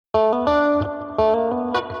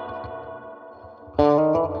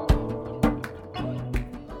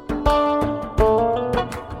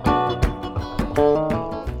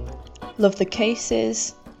Love the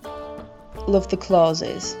cases, love the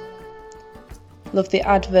clauses, love the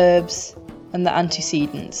adverbs and the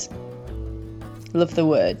antecedents, love the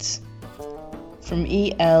words. From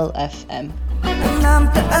ELFM.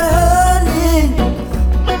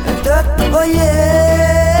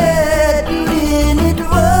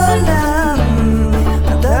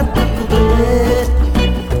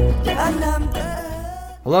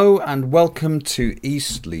 Hello and welcome to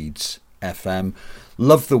East Leeds FM.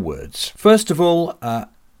 Love the words. First of all,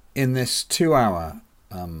 in this 2-hour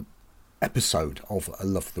episode of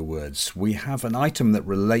Love the Words, we have an item that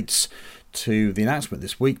relates to the announcement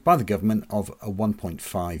this week by the government of a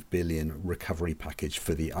 1.5 billion recovery package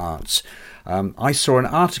for the arts. I saw an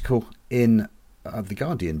article in The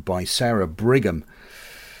Guardian by Sarah Brigham,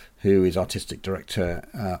 who is artistic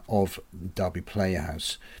director of Derby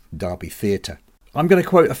Playhouse, Derby Theatre. I'm going to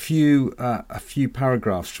quote a few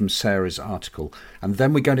paragraphs from Sarah's article, and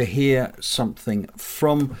then we're going to hear something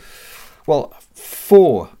from, well,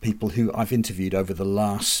 4 people who I've interviewed over the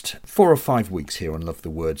last 4 or 5 weeks here on Love the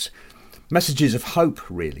Words. Messages of hope,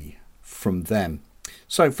 really, from them.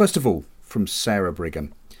 So, first of all, from Sarah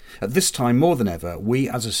Brigham. At this time, more than ever, we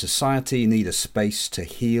as a society need a space to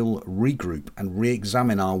heal, regroup and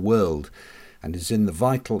re-examine our world, and is in the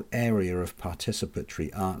vital area of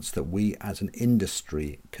participatory arts that we as an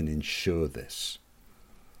industry can ensure this.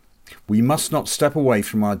 We must not step away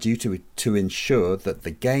from our duty to ensure that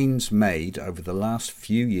the gains made over the last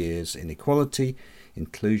few years in equality,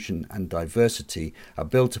 inclusion and diversity are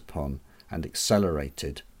built upon and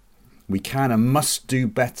accelerated. We can and must do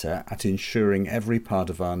better at ensuring every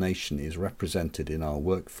part of our nation is represented in our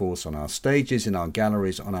workforce, on our stages, in our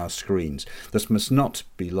galleries, on our screens. This must not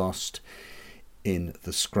be lost in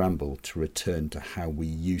the scramble to return to how we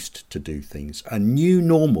used to do things. A new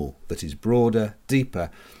normal that is broader, deeper,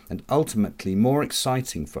 and ultimately more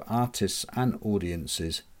exciting for artists and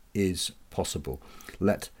audiences is possible.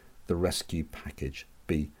 Let the rescue package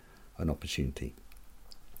be an opportunity.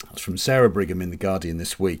 That's from Sarah Brigham in The Guardian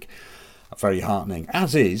this week. Very heartening,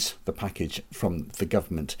 as is the package from the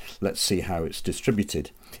government. Let's see how it's distributed.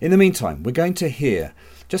 In the meantime, we're going to hear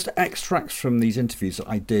just extracts from these interviews that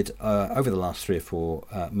I did over the last 3 or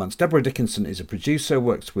 4 months. Deborah Dickinson is a producer,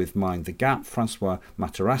 works with Mind the Gap. Francois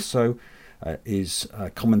Matarasso is a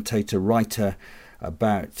commentator, writer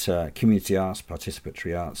about community arts,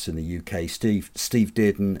 participatory arts in the UK. Steve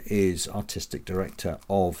Dearden is artistic director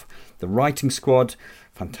of the Writing Squad,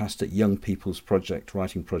 fantastic young people's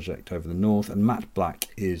writing project over the north. And Matt Black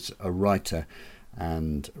is a writer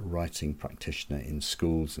and writing practitioner in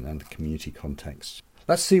schools and community contexts.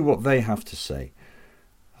 Let's see what they have to say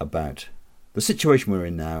about the situation we're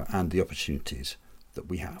in now and the opportunities that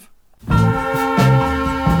we have.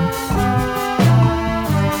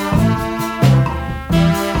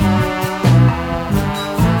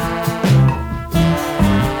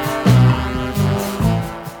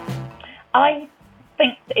 I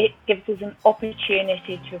think that it gives us an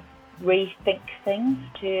opportunity to rethink things,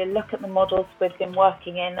 to look at the models we've been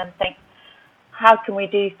working in and think, how can we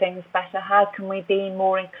do things better? How can we be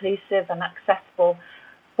more inclusive and accessible?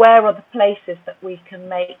 Where are the places that we can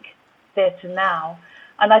make theatre now?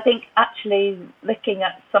 And I think actually looking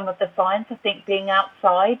at some of the science, I think being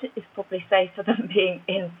outside is probably safer than being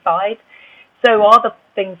inside. So are the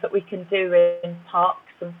things that we can do in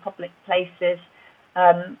parks and public places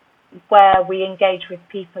where we engage with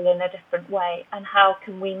people in a different way, and how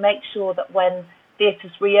can we make sure that when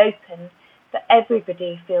theatres reopen that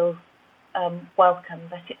everybody feels welcome,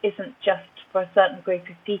 that it isn't just for a certain group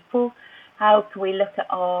of people? How can we look at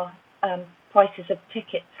our prices of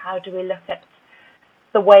tickets? How do we look at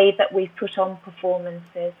the way that we put on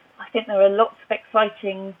performances? I think there are lots of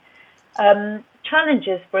exciting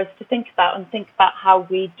challenges for us to think about, and think about how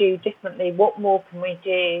we do differently. What more can we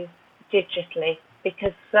do digitally?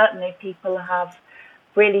 Because certainly people have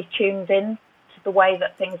really tuned in to the way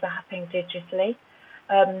that things are happening digitally.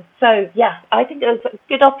 I think there's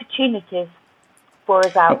good opportunities for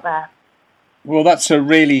us out there. Well, that's a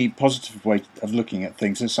really positive way of looking at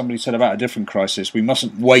things. As somebody said about a different crisis, we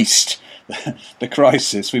mustn't waste the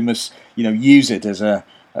crisis. We must, use it as a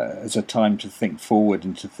time to think forward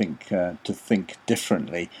and to think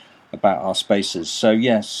differently about our spaces. So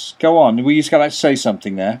yes, go on. Were you just going to say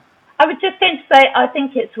something there? I was just going to say, I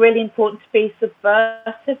think it's really important to be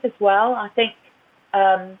subversive as well. I think,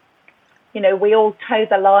 we all toe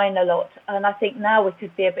the line a lot, and I think now we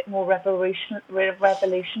could be a bit more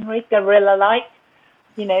revolutionary, guerrilla-like.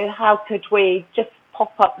 How could we just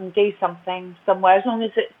pop up and do something somewhere as long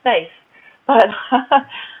as it's safe? But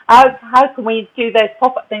how can we do those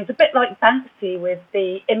pop-up things? A bit like Banksy with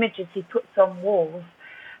the images he puts on walls.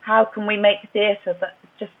 how can we make theatre that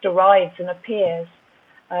just arrives and appears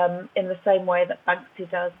in the same way that Banksy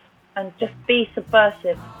does, and just be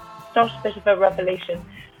subversive, start a bit of a revolution.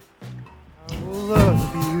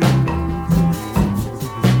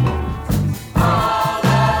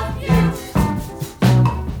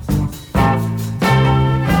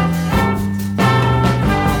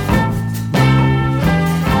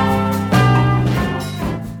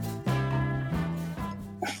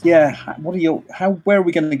 Yeah, where are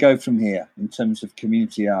we going to go from here in terms of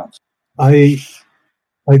community art? I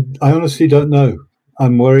honestly don't know.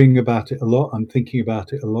 I'm worrying about it a lot. I'm thinking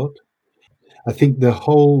about it a lot. I think the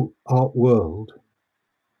whole art world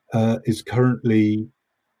is currently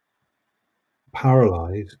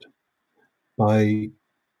paralyzed by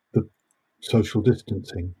the social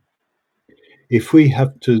distancing. If we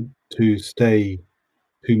have to stay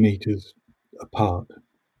 2 meters apart,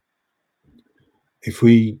 if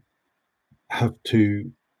we have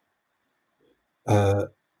to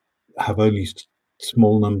have only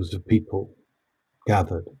small numbers of people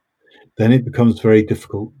gathered, then it becomes very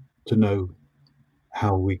difficult to know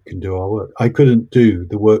how we can do our work. I couldn't do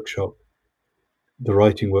the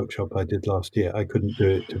writing workshop I did last year. I couldn't do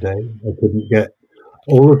it today. I couldn't get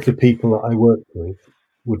all of the people that I worked with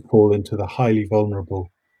would fall into the highly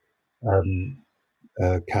vulnerable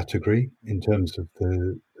category in terms of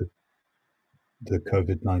the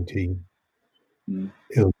COVID-19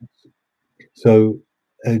 illness. So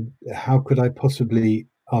how could I possibly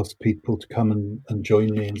ask people to come and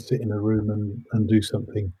join me and sit in a room and do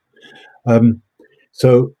something?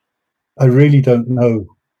 So I really don't know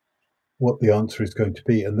what the answer is going to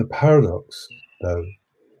be. And the paradox, though,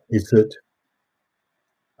 is that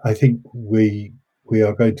I think we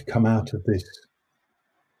are going to come out of this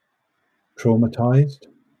traumatized.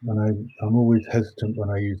 And I'm always hesitant when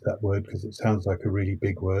I use that word because it sounds like a really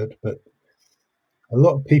big word, but a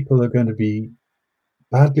lot of people are going to be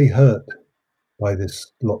badly hurt by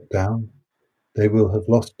this lockdown. They will have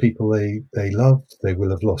lost people they loved. They will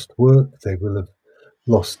have lost work. They will have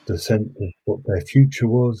lost the sense of what their future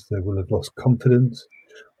was. They will have lost confidence.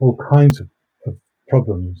 All kinds of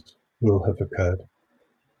problems will have occurred.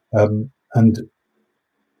 And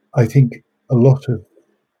I think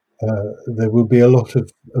there will be a lot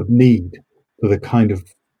of need for the kind of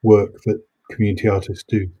work that community artists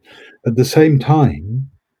do. At the same time,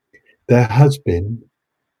 there has been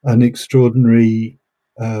an extraordinary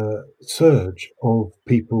surge of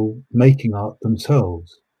people making art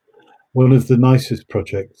themselves. One of the nicest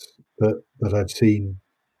projects that I've seen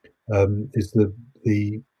is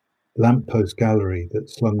the lamppost gallery that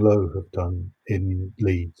Slung Low have done in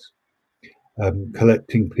Leeds,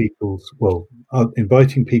 inviting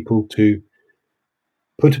people to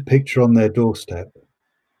put a picture on their doorstep.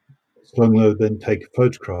 Slung Low then take a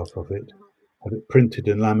photograph of it, have it printed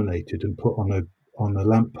and laminated and put on a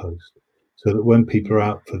lamppost, so that when people are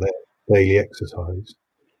out for their daily exercise,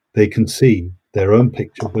 they can see their own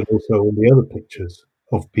picture, but also all the other pictures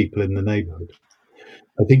of people in the neighbourhood.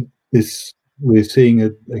 I think we're seeing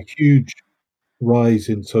a huge rise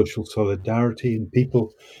in social solidarity, and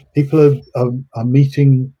people are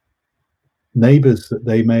meeting neighbours that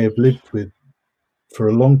they may have lived with for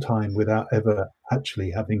a long time without ever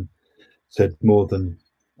actually having said more than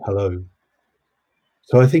hello.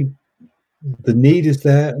 So I think the need is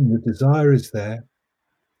there and the desire is there.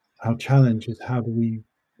 Our challenge is how do we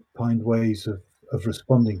find ways of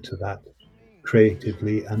responding to that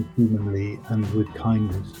creatively and humanly and with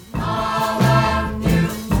kindness.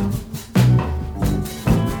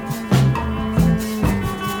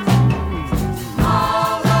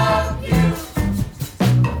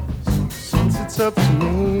 Up to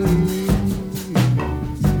me.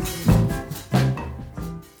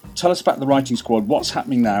 Tell us about the writing squad. What's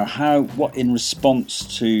happening now? What in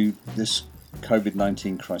response to this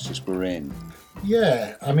COVID-19 crisis we're in?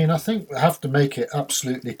 Yeah, I mean, I think we have to make it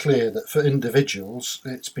absolutely clear that for individuals,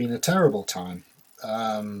 it's been a terrible time.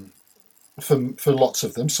 For lots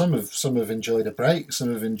of them, some have enjoyed a break.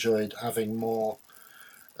 Some have enjoyed having more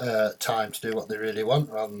time to do what they really want,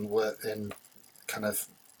 rather than work in kind of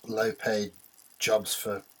low-paid jobs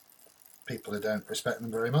for people who don't respect them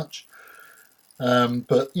very much.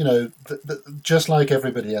 But, you know, just like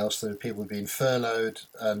everybody else, there are people who've been furloughed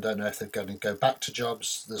and don't know if they're going to go back to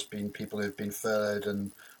jobs. There's been people who've been furloughed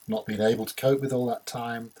and not been able to cope with all that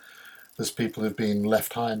time. There's people who've been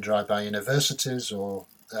left high and dry by universities or,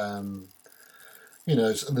 and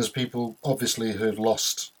there's people, obviously, who have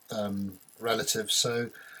lost relatives. So,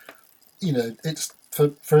 you know, it's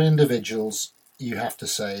for individuals, you have to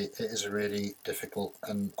say it is a really difficult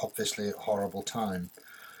and obviously a horrible time.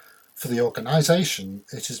 For the organisation,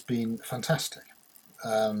 it has been fantastic.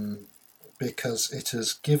 because it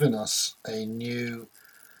has given us a new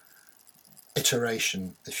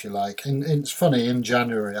iteration, if you like. And it's funny, in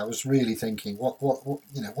January I was really thinking, what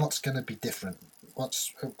what's going to be different? Are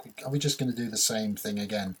we just going to do the same thing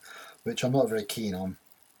again? Which I'm not very keen on.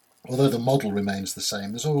 Although the model remains the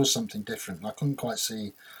same, there's always something different. And I couldn't quite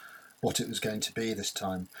see what it was going to be this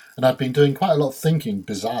time. And I've been doing quite a lot of thinking,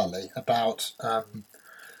 bizarrely, about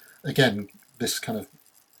again this kind of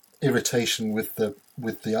irritation with the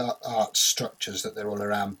art structures that they're all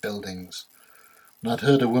around buildings. And I'd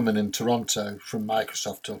heard a woman in Toronto from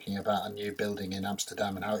Microsoft talking about a new building in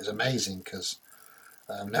Amsterdam and how it was amazing because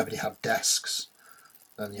nobody had desks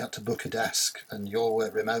and you had to book a desk and you all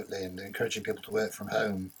work remotely and encouraging people to work from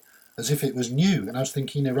home as if it was new. And I was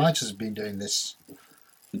thinking, writers have been doing this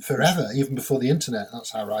forever, even before the internet.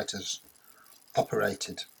 That's how writers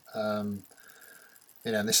operated. And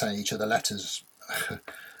they sent each other letters.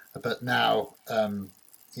 But now,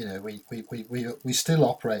 we still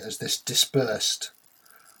operate as this dispersed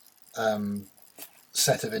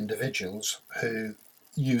set of individuals who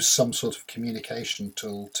use some sort of communication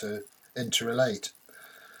tool to interrelate.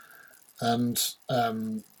 And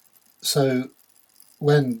so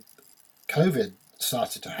when COVID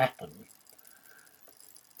started to happen,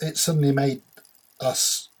 it suddenly made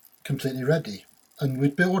us completely ready. And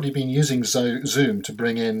we'd already been using Zoom to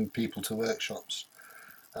bring in people to workshops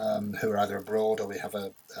who are either abroad, or we have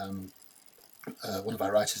one of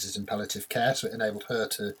our writers is in palliative care, so it enabled her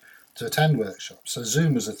to attend workshops. So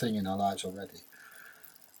Zoom was a thing in our lives already.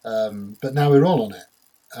 But now we're all on it,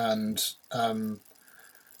 and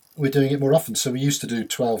we're doing it more often. So we used to do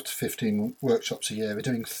 12 to 15 workshops a year. We're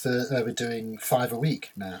doing 5 a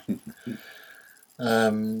week now.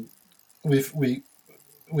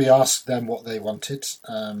 We asked them what they wanted.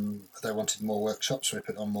 They wanted more workshops, so we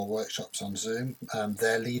put on more workshops on Zoom.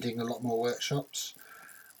 They're leading a lot more workshops.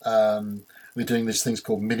 We're doing these things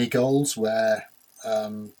called mini goals, where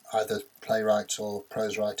either playwrights or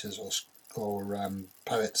prose writers or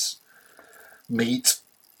poets meet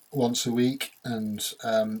once a week and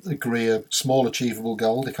agree a small achievable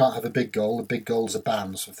goal. They can't have a big goal. The big goals are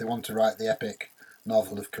banned. So if they want to write the epic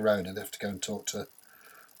novel of Corona, they have to go and talk to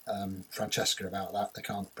Francesca about that. They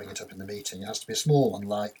can't bring it up in the meeting. It has to be a small one,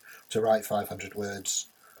 like to write 500 words,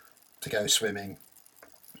 to go swimming,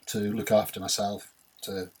 to look after myself,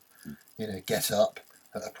 to get up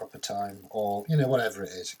at a proper time, or whatever it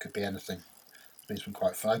is. It could be anything. It's been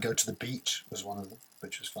quite fun. Go to the beach was one of them,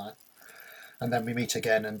 which was fine. And then we meet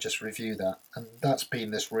again and just review that. And that's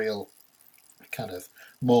been this real kind of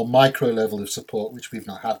more micro level of support, which we've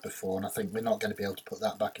not had before. And I think we're not going to be able to put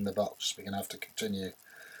that back in the box. We're going to have to continue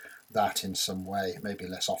that in some way, maybe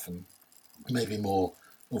less often, maybe more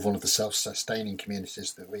of one of the self-sustaining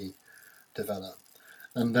communities that we develop.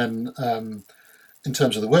 And then in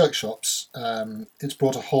terms of the workshops, it's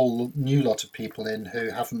brought a whole new lot of people in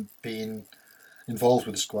who haven't been involved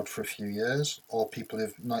with the squad for a few years, or people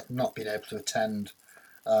who've not been able to attend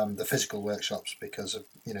the physical workshops because of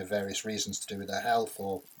various reasons to do with their health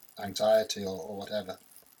or anxiety or whatever.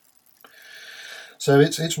 So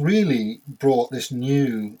it's really brought this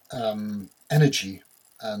new energy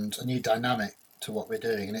and a new dynamic to what we're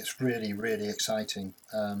doing, and it's really, really exciting.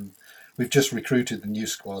 We've just recruited the new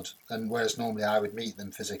squad, and whereas normally I would meet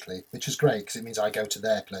them physically, which is great because it means I go to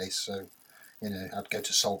their place. So, I'd go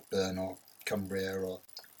to Saltburn or Cumbria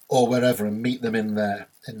or wherever and meet them in their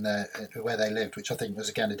where they lived, which I think was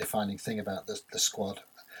again a defining thing about the squad.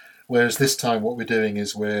 Whereas this time, what we're doing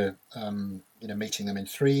is we're meeting them in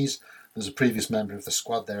threes. There's a previous member of the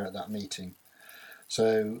squad there at that meeting,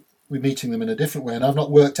 so we're meeting them in a different way. And I've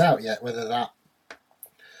not worked out yet whether that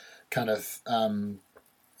kind of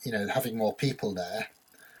having more people there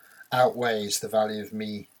outweighs the value of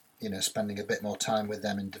me spending a bit more time with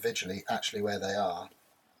them individually, actually where they are.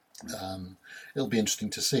 It'll be interesting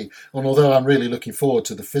to see. And although I'm really looking forward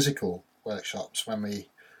to the physical workshops when we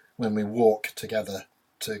walk together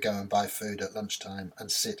to go and buy food at lunchtime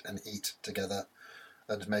and sit and eat together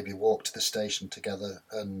and maybe walk to the station together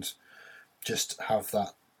and just have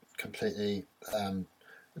that completely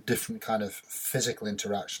different kind of physical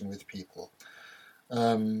interaction with people.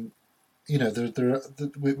 We're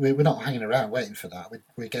not hanging around waiting for that.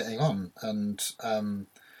 We're getting on and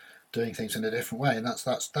doing things in a different way, and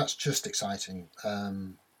that's just exciting.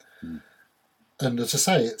 And as I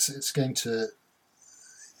say, it's going to.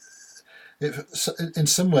 In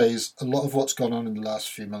some ways, a lot of what's gone on in the last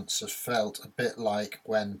few months has felt a bit like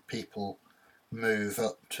when people move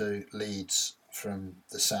up to Leeds from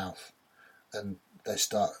the south, and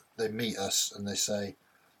they meet us and they say,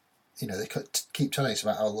 they keep telling us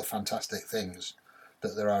about all the fantastic things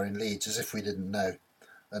that there are in Leeds, as if we didn't know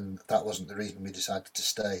and that wasn't the reason we decided to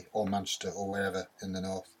stay, or Manchester, or wherever in the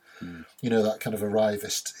north. Mm. You know, that kind of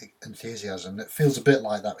arrivist enthusiasm. It feels a bit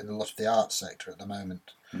like that in a lot of the arts sector at the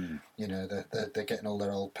moment. Mm. You know, they're getting all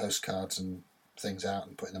their old postcards and things out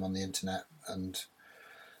and putting them on the internet, and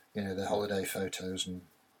you know, their holiday photos, and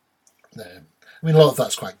I mean, a lot of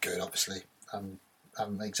that's quite good, obviously. I'm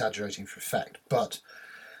exaggerating for effect, but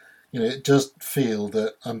you know, it does feel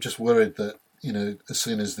that I'm just worried that, you know, as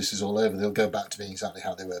soon as this is all over, they'll go back to being exactly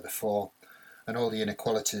how they were before. And all the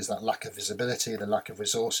inequalities, that lack of visibility, the lack of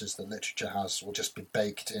resources that literature has, will just be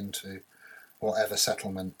baked into whatever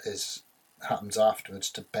settlement happens afterwards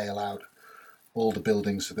to bail out all the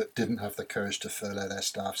buildings that didn't have the courage to furlough their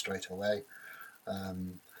staff straight away.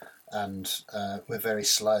 And we're very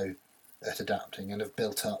slow at adapting and have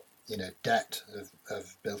built up, you know, debt,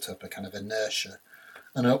 have built up a kind of inertia,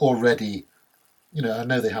 and are already, you know, I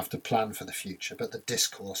know they have to plan for the future, but the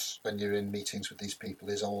discourse when you're in meetings with these people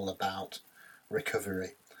is all about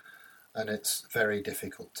recovery, and it's very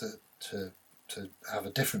difficult to have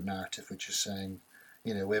a different narrative which is saying,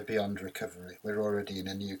 you know, we're beyond recovery, we're already in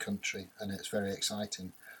a new country, and it's very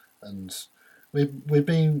exciting, and we're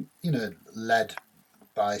being, you know, led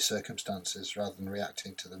by circumstances rather than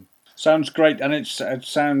reacting to them. Sounds great, and it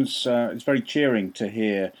sounds it's very cheering to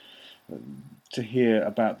hear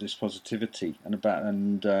about this positivity and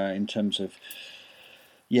in terms of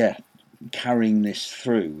carrying this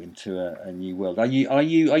through into a new world. Are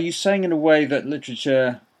you saying in a way that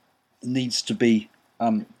literature needs to be? I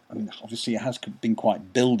mean, obviously, it has been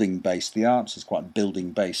quite building based. The arts is quite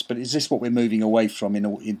building based, but is this what we're moving away from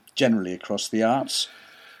in generally across the arts?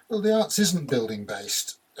 Well, the arts isn't building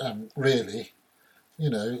based, really. You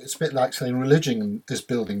know, it's a bit like saying religion is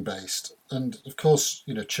building based, and of course,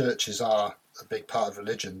 you know, churches are a big part of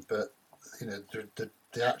religion, but you know,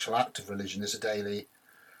 the actual act of religion is a daily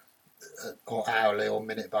or hourly or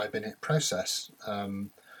minute by minute process.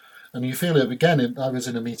 And you feel it again. I was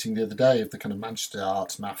in a meeting the other day of the kind of Manchester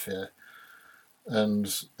arts mafia,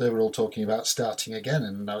 and they were all talking about starting again.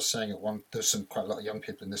 And I was saying there's quite a lot of young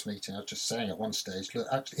people in this meeting. I was just saying at one stage, look,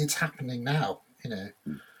 actually, it's happening now. You know,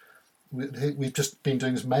 we've just been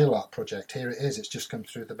doing this mail art project. Here it is. It's just come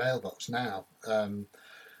through the mailbox now.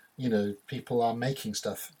 You know, people are making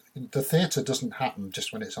stuff. The theatre doesn't happen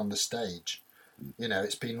just when it's on the stage. You know,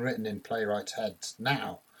 it's been written in playwrights' heads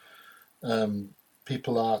now.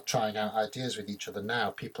 People are trying out ideas with each other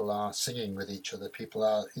now. People are singing with each other. People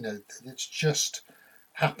are, you know, it's just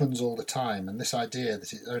happens all the time. And this idea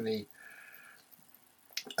that it only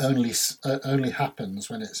happens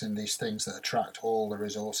when it's in these things that attract all the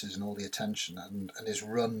resources and all the attention, and is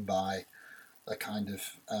run by a kind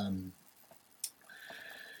of,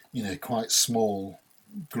 you know, quite small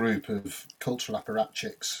group of cultural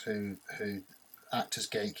apparatchiks who act as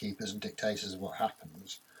gatekeepers and dictators of what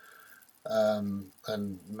happens.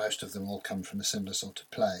 And most of them all come from a similar sort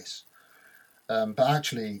of place. But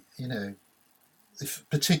actually, you know,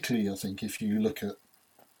 particularly I think if you look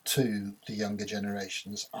to the younger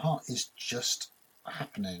generations, art is just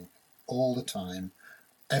happening all the time,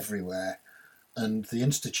 everywhere, and the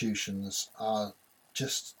institutions are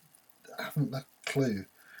just haven't a clue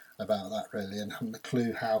about that really, and haven't a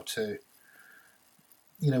clue how to,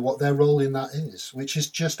 you know, what their role in that is, which is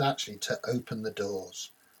just actually to open the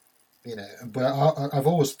doors. You know, but I've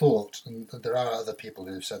always thought, and there are other people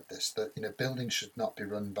who have said this, that, you know, buildings should not be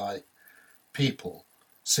run by people,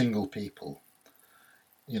 single people.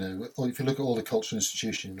 You know, if you look at all the cultural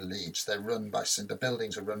institutions in Leeds, the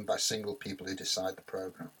buildings are run by single people who decide the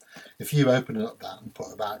programme. If you open up that and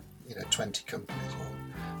put about, you know, 20 companies or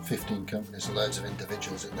 15 companies and loads of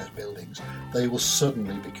individuals in those buildings, they will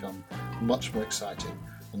suddenly become much more exciting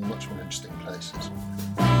and much more interesting places.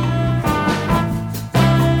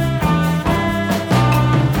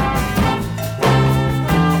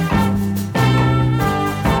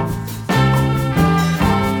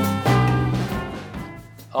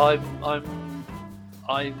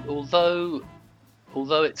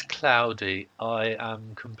 Although it's cloudy, I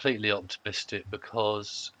am completely optimistic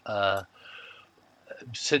because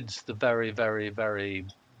since the very, very, very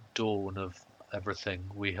dawn of everything,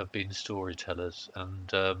 we have been storytellers,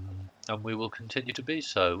 and we will continue to be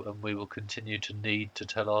so, and we will continue to need to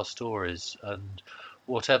tell our stories, and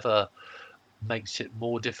whatever makes it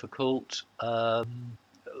more difficult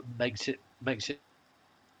makes it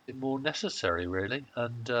more necessary, really.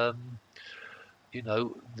 And you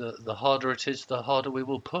know, the harder it is, the harder we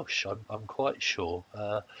will push. I'm quite sure,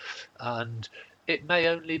 and it may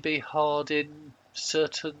only be hard in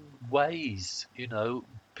certain ways. You know,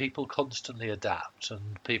 people constantly adapt,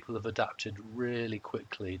 and people have adapted really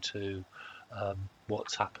quickly to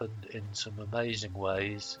what's happened in some amazing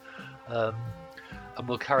ways, and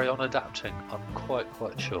we'll carry on adapting, I'm quite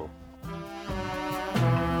sure.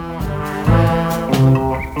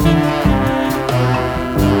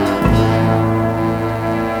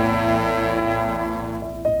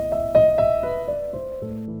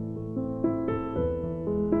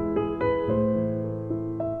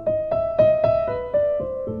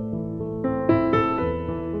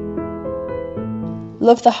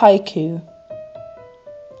 Love the haiku.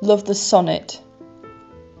 Love the sonnet.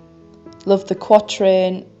 Love the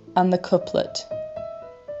quatrain and the couplet.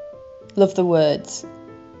 Love the words.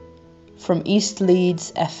 From East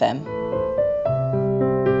Leeds FM.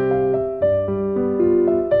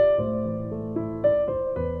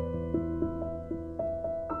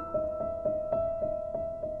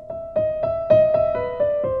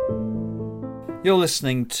 You're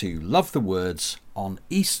listening to Love the Words on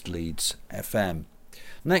East Leeds FM.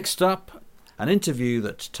 Next up, an interview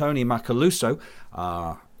that Tony Macaluso,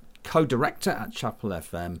 our co-director at Chapel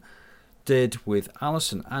FM, did with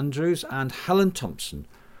Alison Andrews and Helen Thompson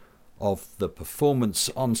of the performance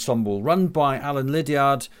ensemble run by Alan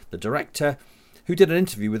Lydiard, the director, who did an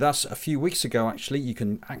interview with us a few weeks ago. Actually, you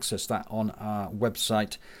can access that on our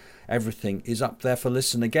website. Everything is up there for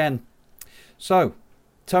listen again. So,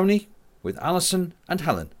 Tony with Alison and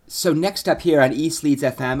Helen. So next up here on East Leeds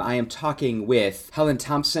FM, I am talking with Helen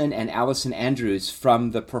Thompson and Alison Andrews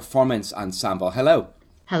from the Performance Ensemble. Hello.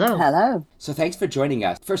 Hello. Hello. So thanks for joining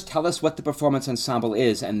us. First, tell us what the Performance Ensemble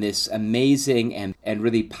is and this amazing and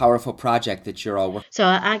really powerful project that you're all working. So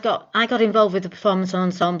I got involved with the Performance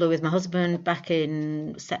Ensemble with my husband back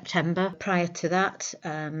in September. Prior to that,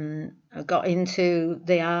 I got into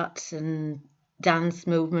the arts and dance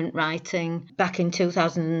movement writing back in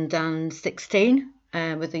 2016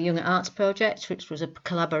 with the Young at Arts Project, which was a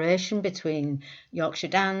collaboration between Yorkshire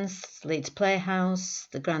Dance, Leeds Playhouse,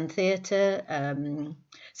 the Grand Theatre,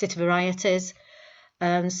 City Varieties,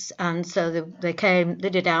 and so they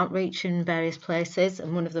did outreach in various places,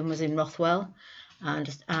 and one of them was in Rothwell, and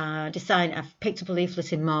I've picked up a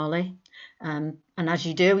leaflet in Morley, and as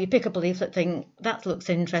you do, you pick up a leaflet, think that looks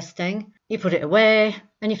interesting, you put it away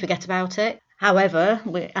and you forget about it. However,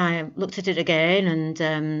 I looked at it again, and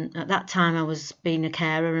at that time I was being a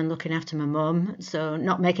carer and looking after my mum, so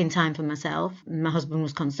not making time for myself. My husband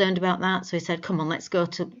was concerned about that, so he said, come on, let's go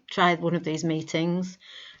to try one of these meetings.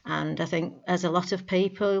 And I think, as a lot of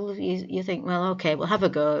people, you think, well, okay, we'll have a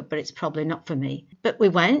go, but it's probably not for me. But we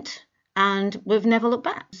went, and we've never looked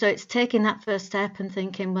back. So it's taking that first step and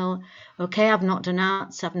thinking, well, okay, I've not done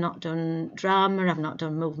arts, I've not done drama, I've not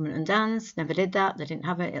done movement and dance, never did that. They didn't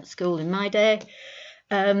have it at school in my day.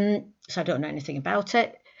 So I don't know anything about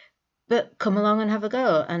it. But come along and have a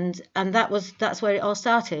go. And that's where it all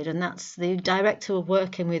started. And that's the director of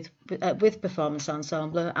working with Performance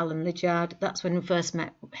Ensemble, Alan Lydiard. That's when we first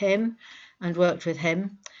met him and worked with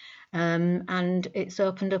him. And it's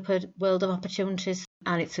opened up a world of opportunities,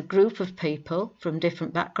 and it's a group of people from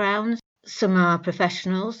different backgrounds. Some are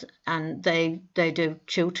professionals and they do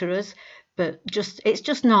tutor us, but it's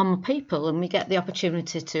just normal people, and we get the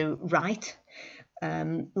opportunity to write,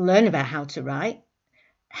 learn about how to write,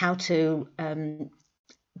 how to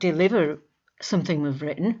deliver something we've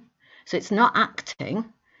written. So it's not acting,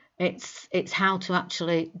 it's how to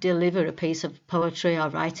actually deliver a piece of poetry or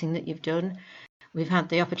writing that you've done. We've had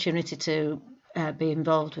the opportunity to be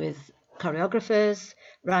involved with choreographers,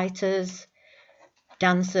 writers,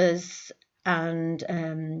 dancers, and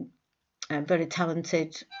a very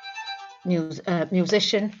talented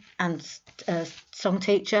musician and song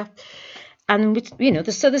teacher. And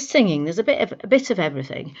there's singing. There's a bit of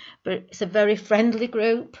everything, but it's a very friendly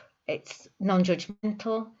group. It's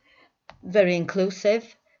non-judgmental, very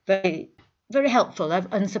inclusive, very very helpful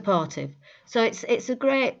and supportive. So it's a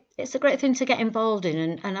great thing to get involved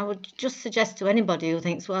in, and I would just suggest to anybody who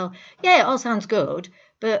thinks, well, yeah, it all sounds good,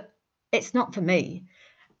 but it's not for me.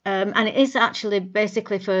 And it is actually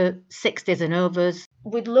basically for 60s and overs.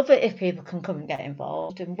 We'd love it if people can come and get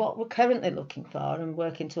involved. And what we're currently looking for and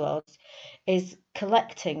working towards is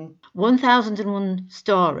collecting 1001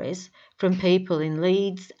 stories from people in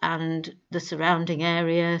Leeds and the surrounding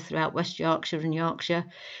area throughout West Yorkshire and Yorkshire,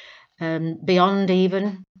 beyond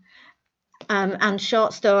even, and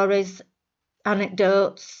short stories,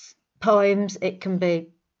 anecdotes, poems. It can be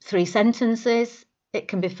 3 sentences, it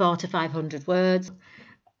can be 400 to 500 words.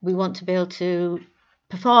 We want to be able to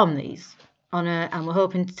perform these and we're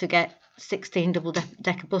hoping to get 16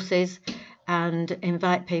 double-decker buses and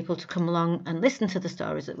invite people to come along and listen to the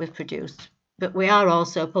stories that we've produced. but we are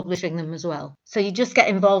also publishing them as well. So you just get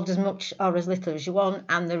involved as much or as little as you want,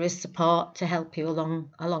 and there is support to help you along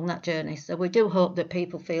that journey. So we do hope that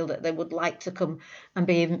people feel that they would like to come and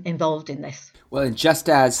be involved in this. Well, and just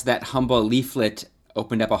as that humble leaflet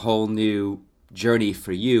opened up a whole new journey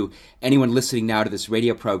for you, anyone listening now to this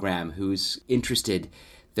radio program who's interested,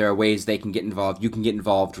 there are ways they can get involved. You can get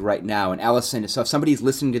involved right now. And Alison, so if somebody's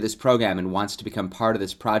listening to this program and wants to become part of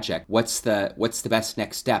this project, what's the best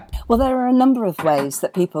next step? Well, there are a number of ways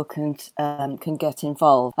that people can get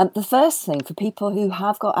involved. The first thing for people who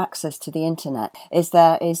have got access to the internet is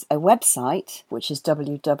there is a website which is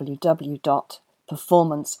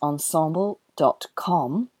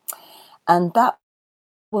www.performanceensemble.com, and that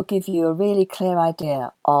will give you a really clear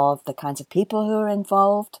idea of the kinds of people who are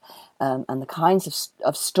involved and the kinds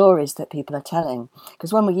of stories that people are telling.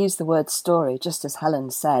 Because when we use the word story, just as Helen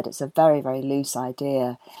said, it's a very, very loose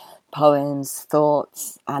idea. Poems,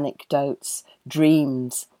 thoughts, anecdotes,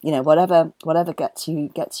 dreams, whatever gets you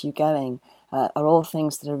going are all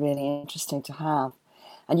things that are really interesting to have.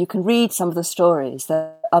 And you can read some of the stories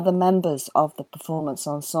that other members of the performance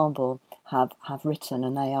ensemble have written,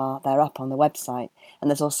 and they're up on the website. And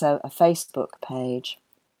there's also a Facebook page,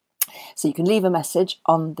 so you can leave a message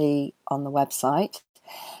on the website.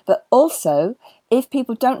 But also, if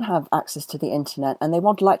people don't have access to the internet and they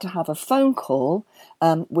would like to have a phone call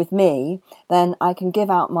with me, then I can give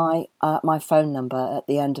out my phone number at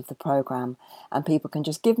the end of the program, and people can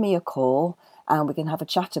just give me a call and we can have a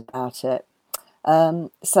chat about it.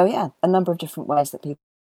 So yeah, a number of different ways that people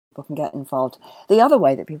can get involved. The other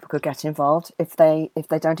way that people could get involved, if they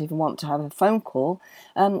don't even want to have a phone call,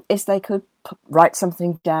 is they could write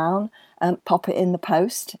something down and pop it in the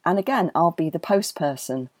post. And again, I'll be the post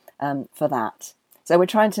person for that. So we're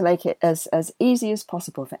trying to make it as easy as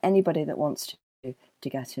possible for anybody that wants to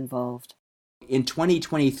get involved. In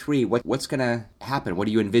 2023, what's going to happen? What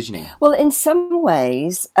are you envisioning? Well, in some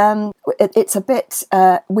ways, it's a bit.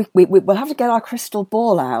 We'll have to get our crystal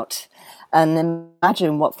ball out and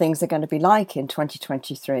imagine what things are going to be like in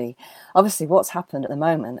 2023. Obviously, what's happened at the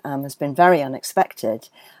moment has been very unexpected.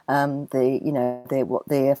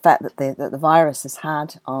 The effect that the virus has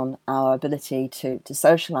had on our ability to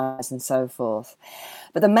socialise and so forth.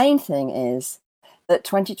 But the main thing is that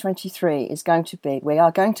 2023 is going to be, we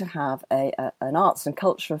are going to have an arts and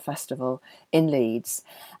culture festival in Leeds,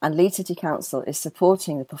 and Leeds City Council is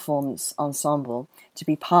supporting the performance ensemble to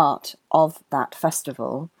be part of that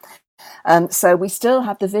festival. So we still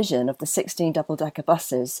have the vision of the 16 double-decker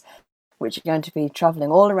buses, which are going to be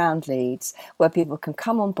travelling all around Leeds, where people can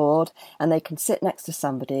come on board and they can sit next to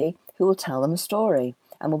somebody who will tell them a story,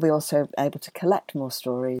 and we'll be also able to collect more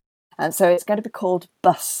stories. And so it's going to be called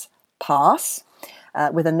Bus Pass,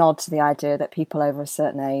 with a nod to the idea that people over a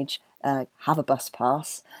certain age have a bus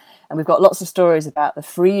pass. And we've got lots of stories about the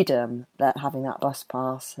freedom that having that bus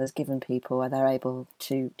pass has given people, where they're able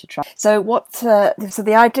to travel. So so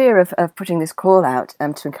the idea of putting this call out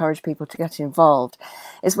to encourage people to get involved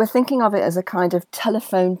is we're thinking of it as a kind of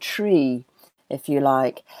telephone tree, if you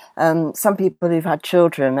like. Some people who've had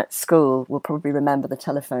children at school will probably remember the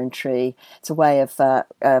telephone tree. It's a way of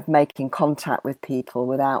making contact with people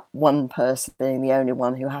without one person being the only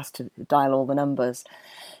one who has to dial all the numbers.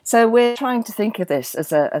 So we're trying to think of this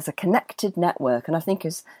as a connected network, and I think,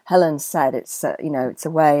 as Helen said, it's a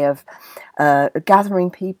way of gathering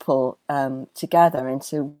people together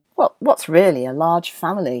into what's really a large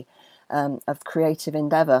family of creative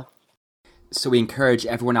endeavour. So we encourage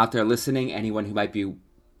everyone out there listening, anyone who might be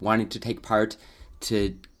wanting to take part,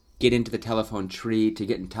 to get into the telephone tree, to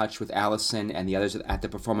get in touch with Alison and the others at the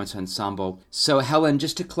Performance Ensemble. So Helen,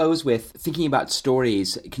 just to close with, thinking about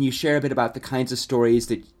stories, can you share a bit about the kinds of stories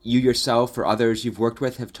that you yourself or others you've worked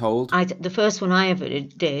with have told? The first one I ever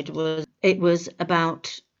did was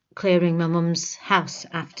about clearing my mum's house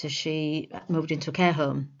after she moved into a care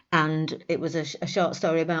home. And it was a short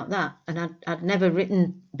story about that. And I'd never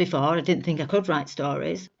written before. I didn't think I could write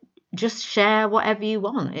stories. Just share whatever you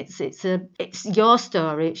want. It's your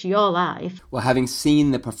story. It's your life. Well, having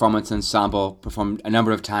seen the Performance Ensemble perform a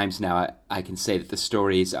number of times now, I can say that the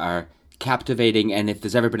stories are captivating. And if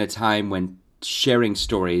there's ever been a time when sharing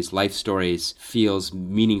stories, life stories, feels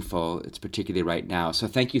meaningful, it's particularly right now. So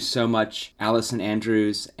thank you so much, Alison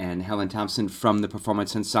Andrews and Helen Thompson from the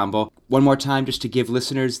Performance Ensemble. One more time, just to give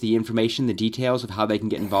listeners the information, the details of how they can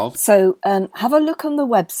get involved. So have a look on the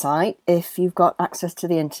website if you've got access to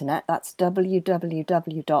the internet. That's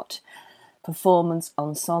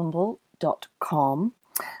www.performanceensemble.com.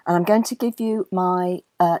 And I'm going to give you my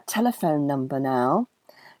telephone number now.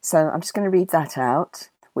 So I'm just going to read that out,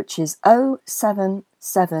 which is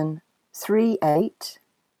 07738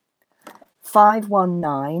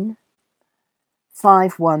 519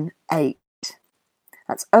 518.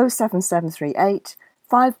 That's 07738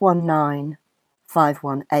 519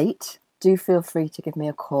 518. Do feel free to give me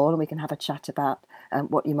a call and we can have a chat about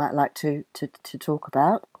what you might like to talk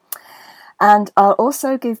about. And I'll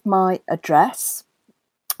also give my address,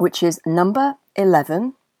 which is number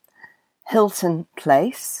 11 Hilton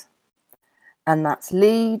Place, and that's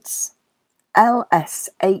Leeds,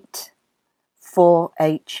 LS8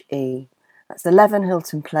 4HE. That's 11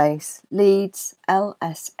 Hilton Place, Leeds,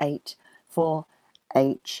 LS8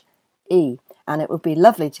 4HE. And it would be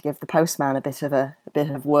lovely to give the postman a bit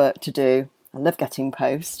of work to do. I love getting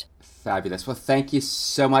post. Fabulous. Well, thank you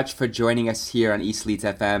so much for joining us here on East Leeds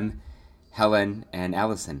FM, Helen and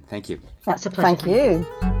Alison. Thank you. That's a pleasure. Thank you.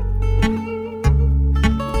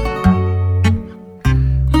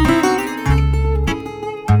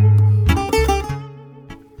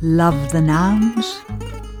 Love the nouns,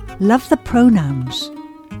 love the pronouns,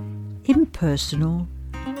 impersonal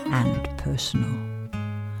and personal.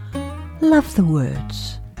 Love the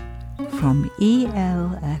words from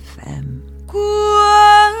ELFM. Quando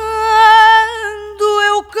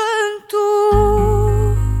eu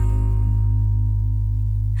canto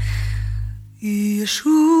e a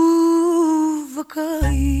chuva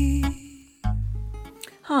cai.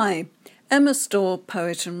 Hi, Emma Storr,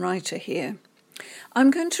 poet and writer here. I'm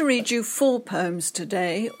going to read you 4 poems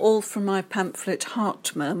today, all from my pamphlet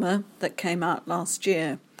Heart Murmur that came out last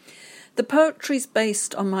year. The poetry's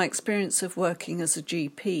based on my experience of working as a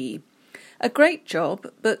GP. A great job,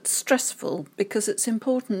 but stressful because it's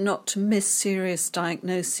important not to miss serious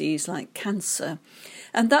diagnoses like cancer.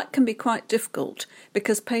 And that can be quite difficult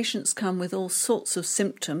because patients come with all sorts of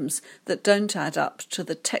symptoms that don't add up to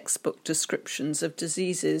the textbook descriptions of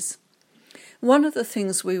diseases. One of the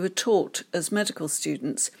things we were taught as medical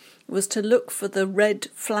students was to look for the red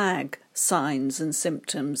flag signs and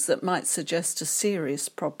symptoms that might suggest a serious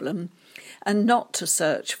problem, and not to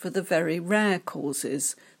search for the very rare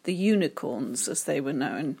causes, the unicorns as they were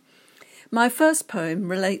known. My first poem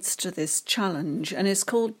relates to this challenge and is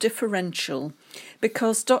called Differential,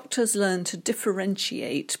 because doctors learn to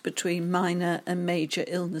differentiate between minor and major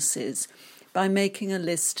illnesses by making a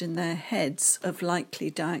list in their heads of likely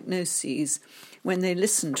diagnoses when they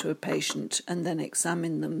listen to a patient and then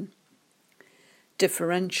examine them.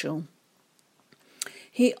 Differential.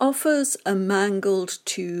 He offers a mangled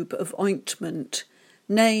tube of ointment,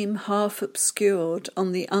 name half obscured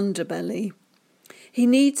on the underbelly. He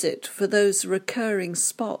needs it for those recurring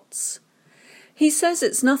spots. He says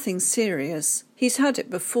it's nothing serious, he's had it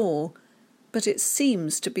before, but it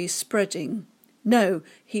seems to be spreading. No,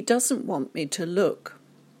 he doesn't want me to look.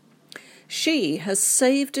 She has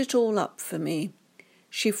saved it all up for me.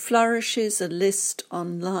 She flourishes a list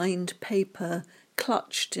on lined paper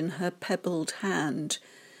clutched in her pebbled hand,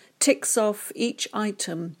 ticks off each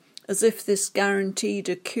item as if this guaranteed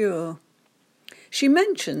a cure. She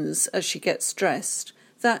mentions, as she gets dressed,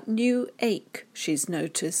 that new ache she's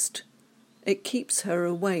noticed. It keeps her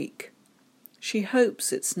awake. She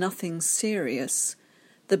hopes it's nothing serious,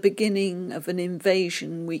 the beginning of an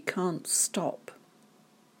invasion we can't stop.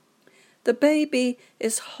 The baby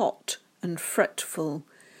is hot and fretful.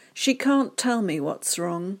 She can't tell me what's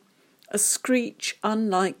wrong. A screech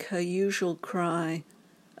unlike her usual cry,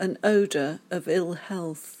 an odour of ill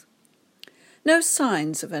health. No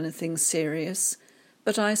signs of anything serious,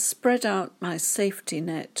 but I spread out my safety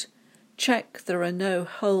net, check there are no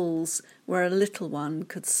holes where a little one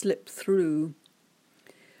could slip through.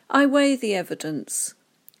 I weigh the evidence,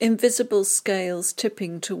 invisible scales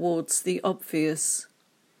tipping towards the obvious.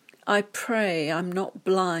 I pray I'm not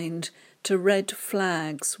blind to red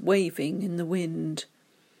flags waving in the wind.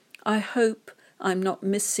 I hope I'm not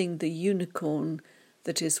missing the unicorn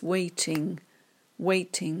that is waiting,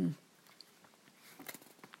 waiting.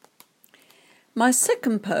 My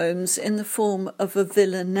second poem's in the form of a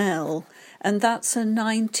villanelle, and that's a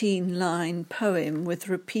 19-line poem with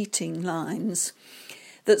repeating lines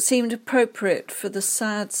that seemed appropriate for the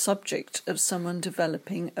sad subject of someone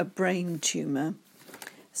developing a brain tumour.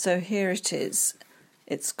 So here it is.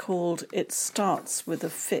 It's called It Starts With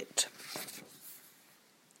a Fit.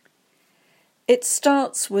 It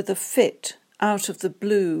starts with a fit out of the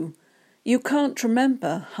blue. You can't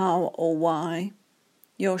remember how or why.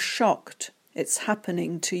 You're shocked it's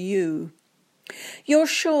happening to you. You're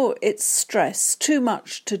sure it's stress, too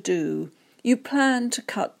much to do. You plan to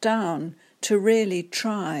cut down, to really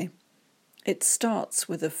try. It starts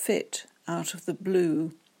with a fit out of the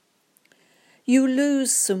blue. You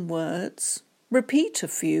lose some words, repeat a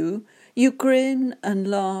few. You grin and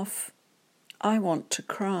laugh. I want to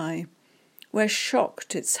cry. We're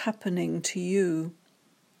shocked it's happening to you.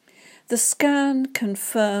 The scan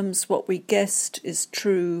confirms what we guessed is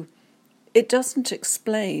true. It doesn't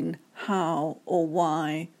explain how or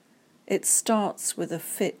why. It starts with a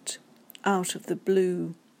fit out of the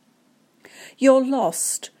blue. You're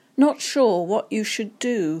lost, not sure what you should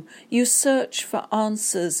do. You search for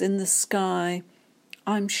answers in the sky.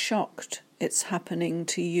 I'm shocked it's happening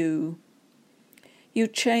to you. You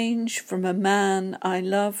change from a man I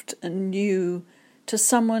loved and knew to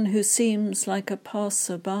someone who seems like a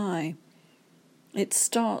passer-by. It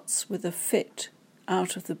starts with a fit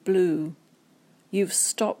out of the blue. You've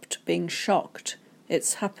stopped being shocked.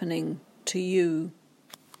 It's happening to you.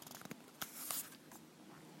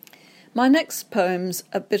 My next poem's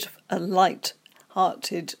a bit of a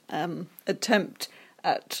light-hearted attempt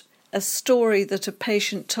at a story that a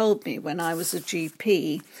patient told me when I was a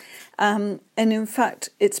GP. And in fact,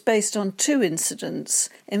 it's based on 2 incidents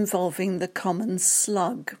involving the common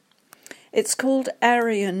slug. It's called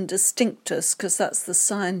Arion distinctus because that's the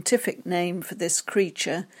scientific name for this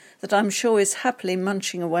creature that I'm sure is happily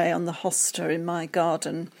munching away on the hosta in my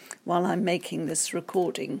garden while I'm making this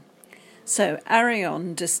recording. So,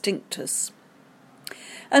 Arion distinctus.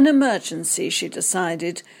 An emergency, she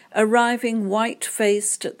decided, arriving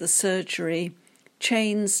white-faced at the surgery,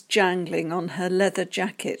 chains jangling on her leather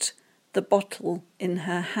jacket, the bottle in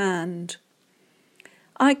her hand.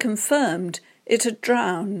 I confirmed it had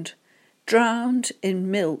drowned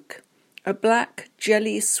in milk, a black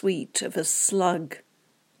jelly sweet of a slug,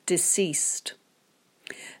 deceased.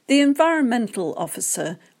 The environmental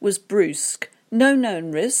officer was brusque, no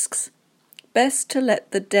known risks, best to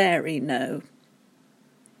let the dairy know.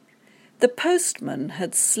 The postman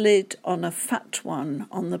had slid on a fat one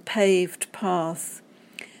on the paved path.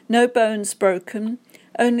 No bones broken,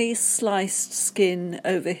 only sliced skin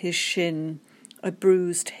over his shin, a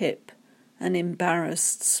bruised hip, an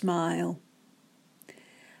embarrassed smile.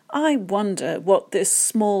 I wonder what this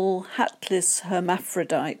small, hatless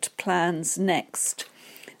hermaphrodite plans next,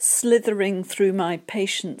 slithering through my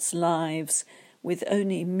patients' lives with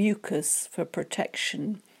only mucus for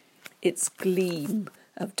protection, its gleam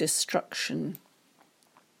of destruction.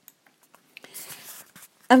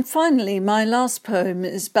 And finally, my last poem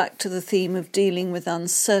is back to the theme of dealing with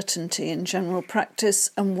uncertainty in general practice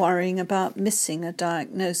and worrying about missing a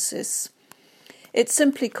diagnosis. It's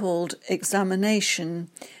simply called Examination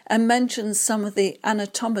and mentions some of the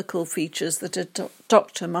anatomical features that a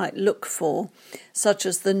doctor might look for, such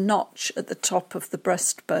as the notch at the top of the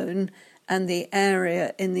breastbone and the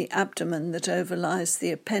area in the abdomen that overlies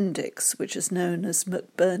the appendix, which is known as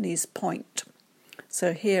McBurney's point.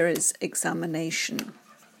 So here is Examination.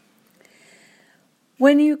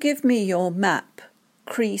 When you give me your map,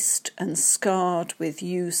 creased and scarred with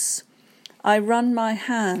use, I run my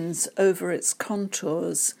hands over its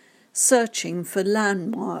contours, searching for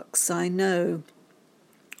landmarks I know.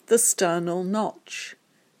 The sternal notch,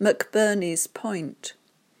 McBurney's point.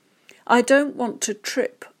 I don't want to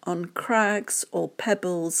trip on crags or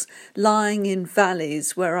pebbles lying in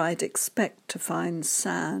valleys where I'd expect to find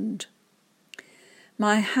sand.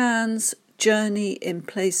 My hands journey in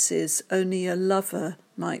places only a lover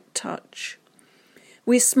might touch.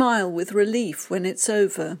 We smile with relief when it's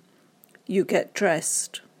over. You get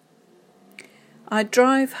dressed. I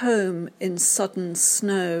drive home in sudden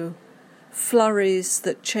snow, flurries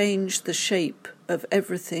that change the shape of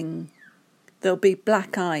everything. There'll be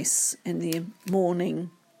black ice in the morning.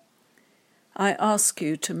 I ask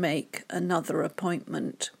you to make another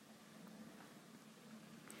appointment.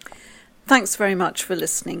 Thanks very much for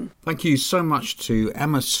listening. Thank you so much to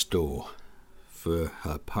Emma Storr for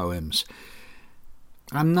her poems.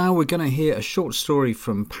 And now we're going to hear a short story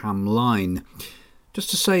from Pam Line. Just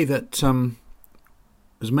to say that,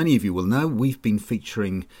 as many of you will know, we've been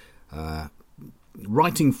featuring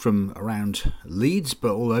writing from around Leeds,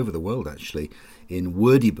 but all over the world actually, in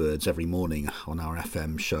Wordy Birds every morning on our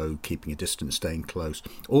FM show, Keeping a Distance, Staying Close.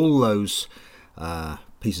 All those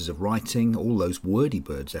pieces of writing, all those Wordy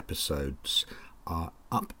Birds episodes are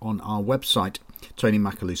up on our website. Tony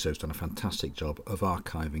Macaluso's done a fantastic job of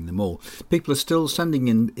archiving them all. People are still sending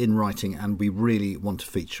in writing, and we really want to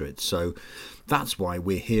feature it. So that's why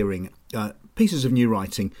we're hearing pieces of new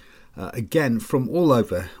writing again from all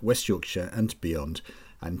over West Yorkshire and beyond,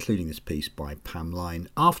 including this piece by Pam Line.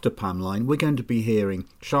 After Pam Line, we're going to be hearing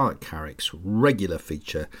Charlotte Carrick's regular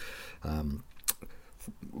feature,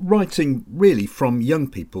 writing really from young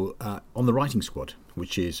people on the Writing Squad,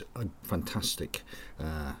 which is a fantastic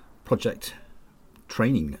project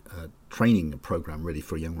training programme really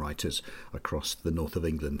for young writers across the north of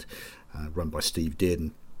England, run by Steve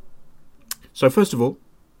Dearden. So first of all,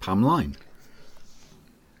 Pam Line.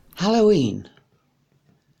 Halloween.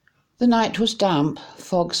 The night was damp,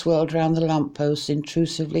 fog swirled round the lampposts,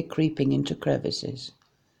 intrusively creeping into crevices.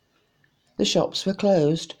 The shops were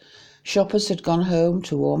closed. Shoppers had gone home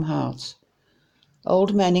to warm hearths.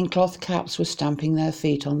 Old men in cloth caps were stamping their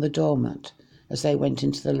feet on the doormat as they went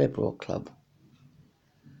into the Liberal Club.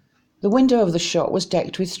 The window of the shop was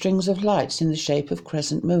decked with strings of lights in the shape of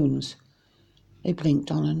crescent moons. They blinked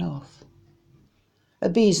on and off. A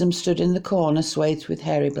besom stood in the corner, swathed with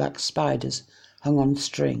hairy black spiders hung on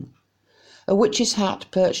string. A witch's hat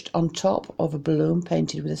perched on top of a balloon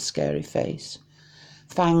painted with a scary face,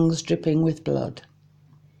 fangs dripping with blood.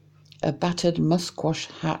 A battered musquash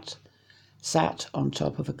hat sat on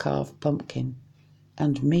top of a carved pumpkin,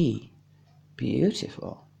 and me,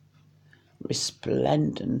 beautiful,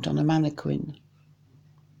 resplendent on a mannequin.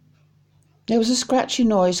 There was a scratchy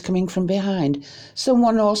noise coming from behind.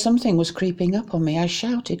 Someone or something was creeping up on me. I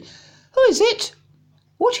shouted, "Who is it?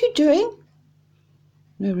 What are you doing?"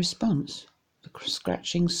 No response. The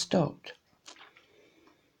scratching stopped.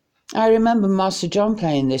 I remember Master John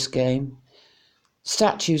playing this game.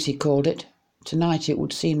 Statues, he called it. Tonight it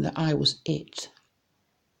would seem that I was it.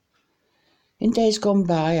 In days gone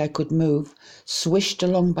by I could move, swished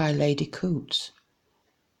along by Lady Coots.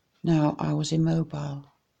 Now I was immobile.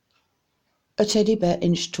 A teddy bear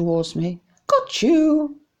inched towards me. "Got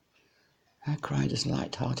you!" I cried as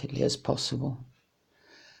light-heartedly as possible.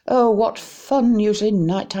 Oh, what fun! Usually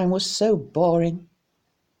night-time was so boring.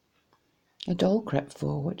 A doll crept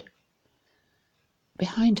forward.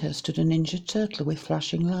 Behind her stood a Ninja Turtle with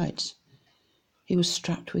flashing lights. He was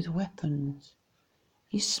strapped with weapons.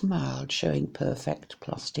 He smiled, showing perfect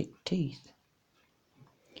plastic teeth.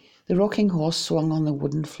 The rocking horse swung on the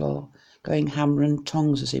wooden floor, going hammer and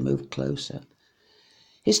tongs as he moved closer.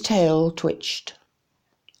 His tail twitched.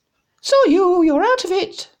 "Saw you! You're out of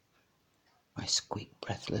it!" I squeaked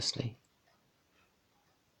breathlessly.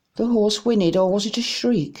 The horse whinnied, or was it a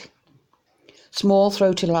shriek? Small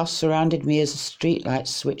throaty laughs surrounded me as the street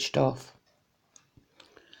lights switched off.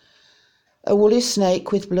 A woolly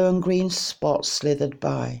snake with blue and green spots slithered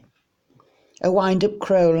by. A wind-up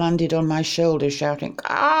crow landed on my shoulder, shouting,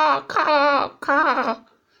 "Caw, caw, caw,"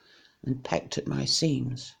 and pecked at my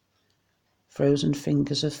seams. Frozen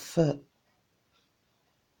fingers of fur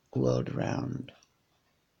whirled round.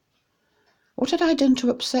 What had I done to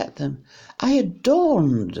upset them? I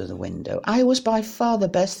adorned the window. I was by far the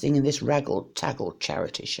best thing in this raggle-taggle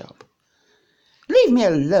charity shop. "Leave me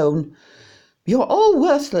alone. You're all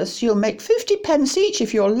worthless. You'll make 50 pence each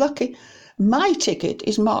if you're lucky. My ticket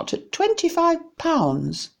is marked at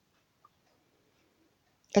 £25.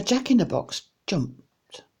 A jack-in-a-box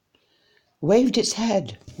jumped, waved its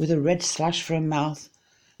head with a red slash for a mouth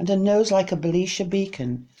and a nose like a Belisha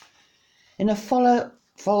beacon. In a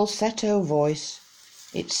falsetto voice,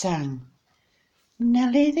 it sang,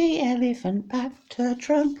 "Nellie the elephant packed her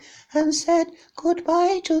trunk and said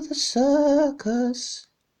goodbye to the circus."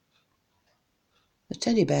 The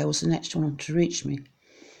teddy bear was the next one to reach me.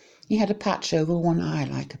 He had a patch over one eye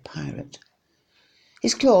like a pirate.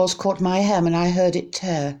 His claws caught my hem and I heard it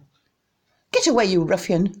tear. "Get away, you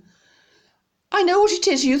ruffian! I know what it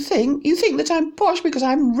is you think. You think that I'm posh because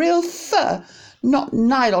I'm real fur, not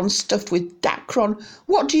nylon stuffed with dacron.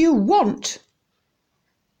 What do you want?"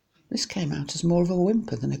 This came out as more of a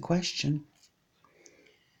whimper than a question.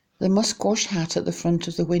 The musquash hat at the front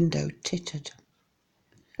of the window tittered.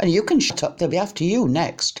 "And you can shut up, they'll be after you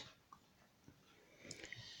next."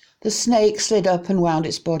 The snake slid up and wound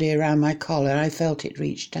its body around my collar. I felt it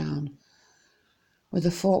reach down. With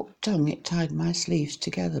a forked tongue it tied my sleeves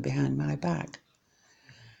together behind my back.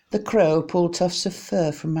 The crow pulled tufts of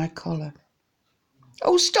fur from my collar.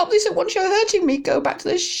 "Oh, stop this at once, you're hurting me. Go back to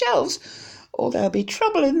the shelves, or there'll be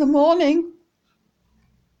trouble in the morning."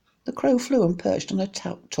 The crow flew and perched on a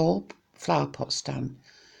tall flower pot stand.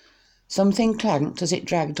 Something clanked as it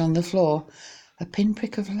dragged on the floor. A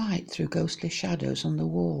pinprick of light threw ghostly shadows on the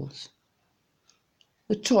walls.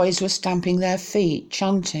 The toys were stamping their feet,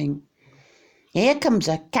 chanting, "Here comes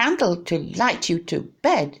a candle to light you to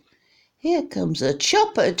bed. Here comes a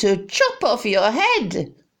chopper to chop off your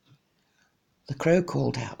head." The crow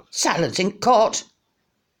called out, "Silence in court!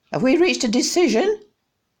 Have we reached a decision?"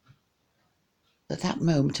 At that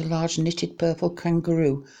moment a large knitted purple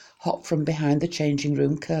kangaroo hopped from behind the changing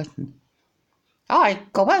room curtain. "Hi,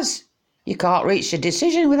 coppers! You can't reach a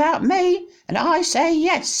decision without me, and I say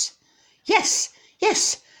yes. Yes,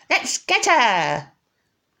 yes, let's get her!"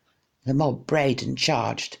 The mob brayed and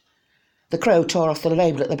charged. The crow tore off the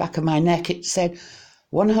label at the back of my neck. It said,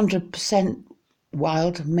 100%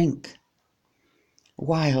 wild mink.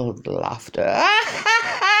 Wild laughter.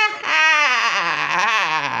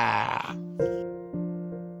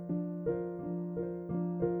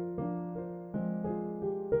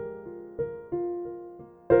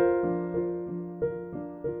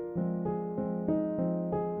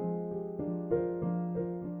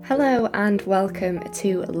 and welcome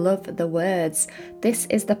to Love the Words. This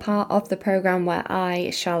is the part of the programme where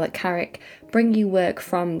I, Charlotte Carrick, bring you work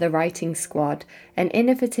from The Writing Squad, an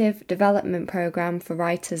innovative development programme for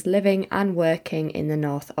writers living and working in the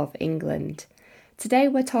north of England. Today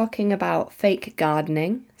we're talking about fake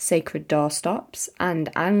gardening, sacred doorstops,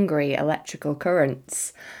 and angry electrical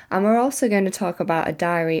currents. And we're also going to talk about A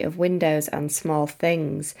Diary of Windows and Small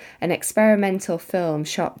Things, an experimental film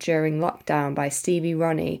shot during lockdown by Stevie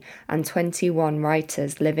Ronnie and 21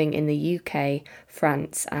 writers living in the UK,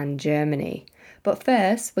 France and Germany. But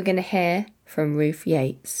first, we're going to hear from Ruth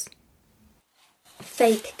Yates.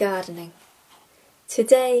 Fake gardening.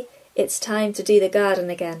 Today, it's time to do the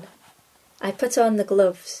garden again. I put on the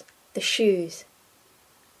gloves, the shoes.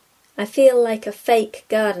 I feel like a fake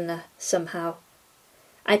gardener somehow.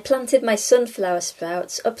 I planted my sunflower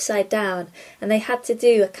sprouts upside down and they had to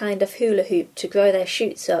do a kind of hula hoop to grow their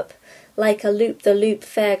shoots up, like a loop-the-loop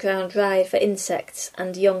fairground ride for insects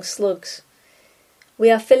and young slugs. We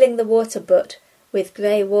are filling the water butt with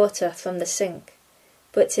grey water from the sink,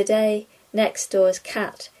 but today next door's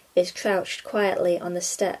cat is crouched quietly on the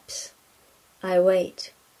steps. I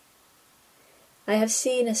wait. I have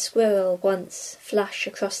seen a squirrel once flash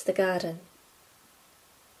across the garden.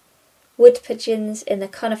 Wood pigeons in the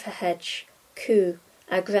conifer hedge coo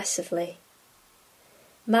aggressively.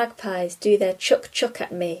 Magpies do their chuck-chuck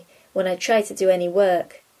at me when I try to do any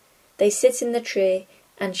work. They sit in the tree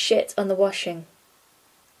and shit on the washing.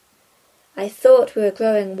 I thought we were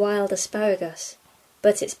growing wild asparagus,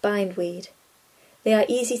 but it's bindweed. They are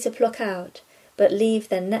easy to pluck out, but leave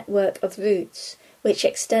their network of roots, which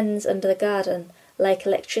extends under the garden like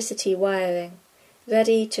electricity wiring,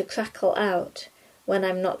 ready to crackle out when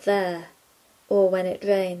I'm not there, or when it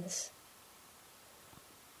rains.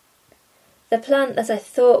 The plant that I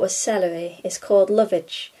thought was celery is called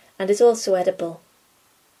lovage and is also edible.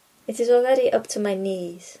 It is already up to my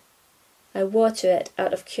knees. I water it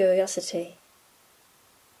out of curiosity.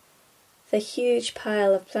 The huge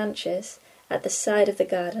pile of branches at the side of the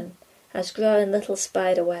garden has grown little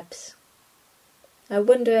spider webs. I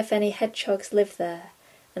wonder if any hedgehogs live there,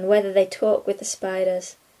 and whether they talk with the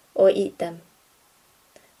spiders or eat them.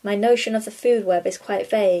 My notion of the food web is quite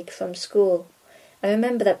vague from school. I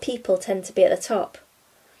remember that people tend to be at the top.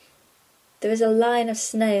 There is a line of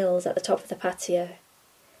snails at the top of the patio.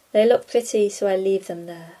 They look pretty, so I leave them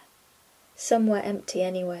there. Some were empty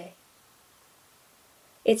anyway.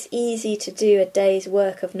 It's easy to do a day's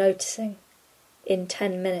work of noticing in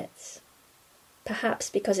 10 minutes, perhaps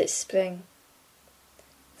because it's spring.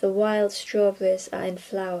 The wild strawberries are in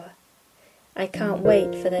flower. I can't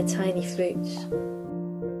wait for their tiny fruits.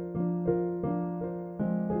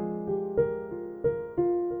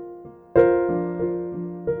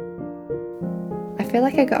 I feel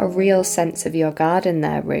like I got a real sense of your garden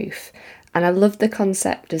there, Ruth, and I love the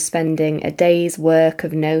concept of spending a day's work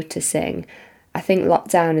of noticing. I think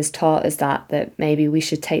lockdown has taught us that maybe we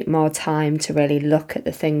should take more time to really look at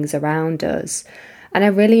the things around us. And I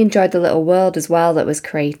really enjoyed the little world as well that was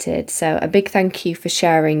created, so a big thank you for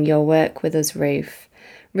sharing your work with us, Ruth.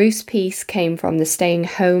 Ruth's piece came from the Staying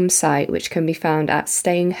Home site, which can be found at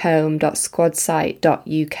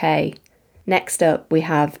stayinghome.squadsite.uk. Next up, we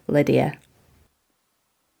have Lydia.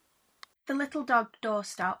 The Little Dog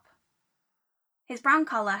Doorstop. His brown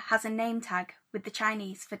collar has a name tag with the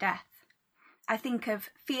Chinese for death. I think of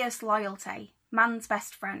fierce loyalty, man's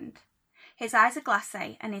best friend. His eyes are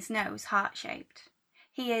glassy and his nose heart-shaped.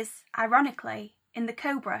 He is, ironically, in the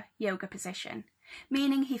cobra yoga position,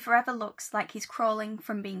 meaning he forever looks like he's crawling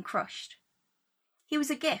from being crushed. He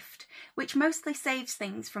was a gift, which mostly saves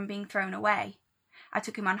things from being thrown away. I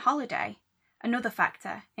took him on holiday, another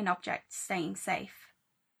factor in objects staying safe.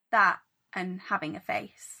 That and having a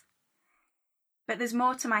face. But there's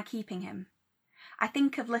more to my keeping him. I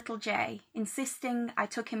think of little Jay insisting I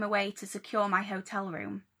took him away to secure my hotel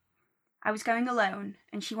room. I was going alone,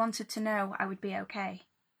 and she wanted to know I would be okay.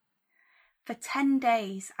 For 10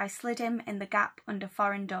 days, I slid him in the gap under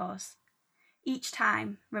foreign doors, each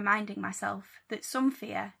time reminding myself that some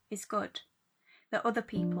fear is good, that other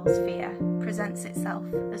people's fear presents itself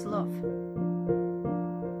as love.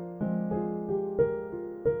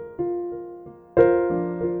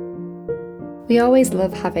 We always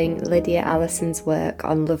love having Lydia Allison's work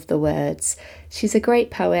on Love the Words. She's a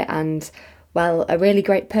great poet and, well, a really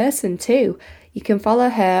great person too. You can follow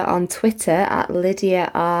her on Twitter at Lydia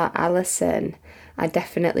R. Allison. I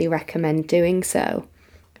definitely recommend doing so.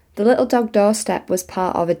 The Little Dog Doorstep was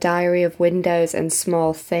part of A Diary of Windows and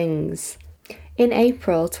Small Things. In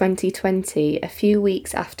April 2020, a few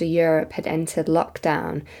weeks after Europe had entered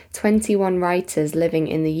lockdown, 21 writers living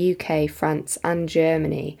in the UK, France and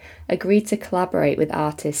Germany agreed to collaborate with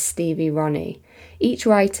artist Stevie Ronnie. Each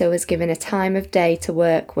writer was given a time of day to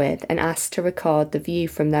work with and asked to record the view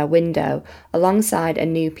from their window alongside a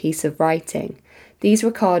new piece of writing. These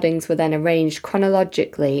recordings were then arranged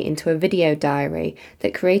chronologically into a video diary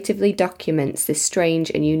that creatively documents this strange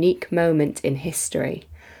and unique moment in history.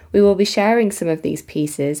 We will be sharing some of these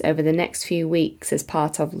pieces over the next few weeks as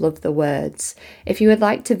part of Love the Words. If you would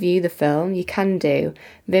like to view the film, you can do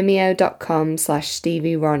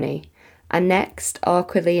vimeo.com/Stevie Ronnie. And next,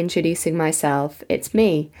 awkwardly introducing myself, it's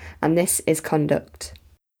me, and this is Conduct.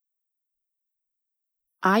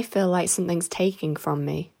 I feel like something's taking from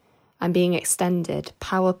me. I'm being extended,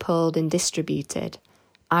 power-pulled and distributed.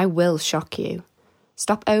 I will shock you.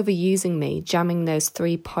 Stop overusing me, jamming those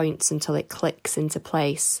 3 points until it clicks into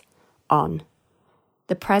place. On.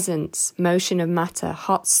 The presence, motion of matter,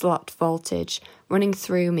 hot slot voltage, running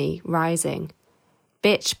through me, rising.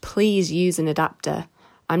 Bitch, please use an adapter.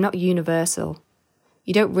 I'm not universal.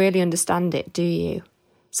 You don't really understand it, do you?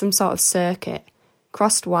 Some sort of circuit.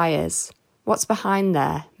 Crossed wires. What's behind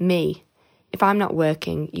there? Me. If I'm not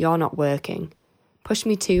working, you're not working. Push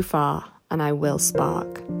me too far, and I will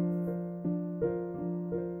spark.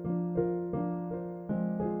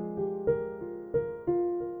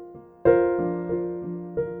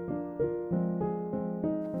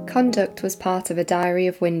 Conduct was part of a diary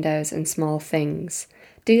of windows and small things.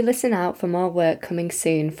 Do listen out for more work coming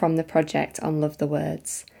soon from the project on Love the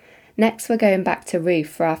Words. Next we're going back to Ruth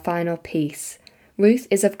for our final piece. Ruth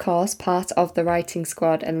is of course part of the writing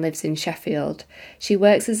squad and lives in Sheffield. She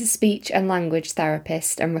works as a speech and language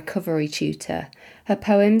therapist and recovery tutor. Her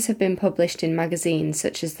poems have been published in magazines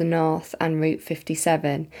such as The North and Route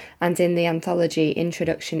 57 and in the anthology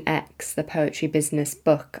Introduction X, the poetry business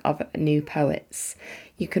book of new poets.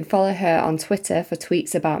 You can follow her on Twitter for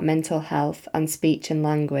tweets about mental health and speech and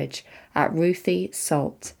language at Ruthie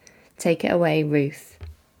Salt. Take it away, Ruth.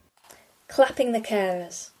 Clapping the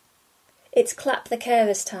carers. It's clap the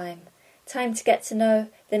carers time. Time to get to know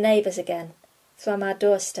the neighbours again from our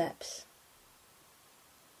doorsteps.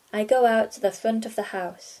 I go out to the front of the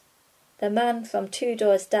house. The man from 2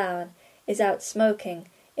 doors down is out smoking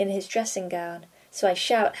in his dressing gown, so I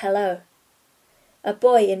shout hello. A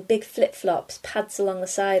boy in big flip-flops pads along the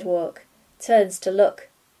sidewalk, turns to look.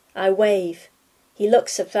 I wave. He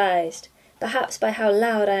looks surprised, perhaps by how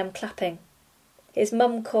loud I am clapping. His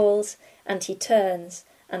mum calls, and he turns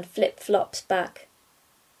and flip-flops back.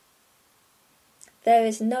 There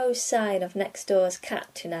is no sign of next door's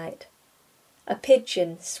cat tonight. A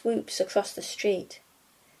pigeon swoops across the street.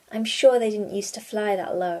 I'm sure they didn't used to fly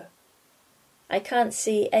that low. I can't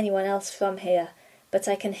see anyone else from here, but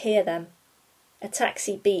I can hear them. A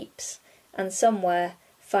taxi beeps, and somewhere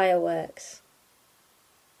fireworks.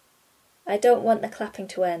 I don't want the clapping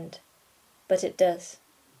to end, but it does.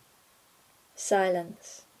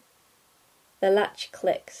 Silence. The latch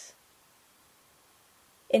clicks.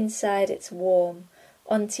 Inside it's warm.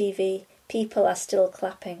 On TV, people are still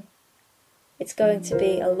clapping. It's going to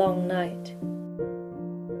be a long night.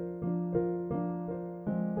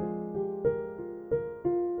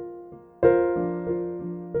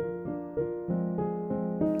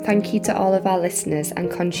 Thank you to all of our listeners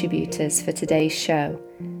and contributors for today's show.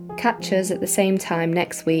 Catch us at the same time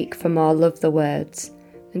next week for more Love the Words.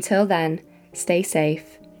 Until then, stay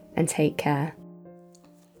safe and take care.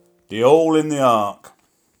 The Hole in the Ark.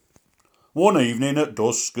 One evening at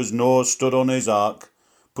dusk, as Noah stood on his ark,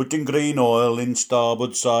 putting green oil in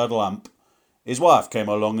starboard side lamp, his wife came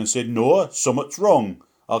along and said, "Noah, summat's wrong.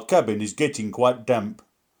 Our cabin is getting quite damp."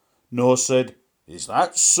 Noah said, "Is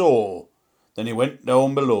that so?" Then he went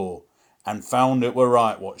down below, and found it were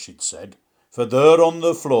right what she'd said, for there on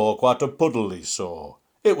the floor quite a puddle he saw.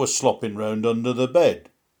 It was slopping round under the bed.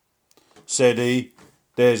 Said he,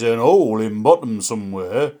 "There's an hole in bottom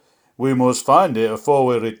somewhere. We must find it afore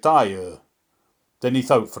we retire." Then he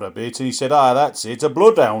thought for a bit, and he said, "Aye, that's it, a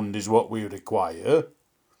bloodhound is what we require."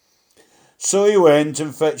 So he went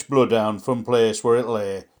and fetched bloodhound from place where it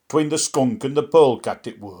lay, 'tween the skunk and the polecat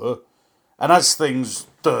it were, and as things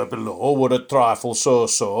there below were a trifle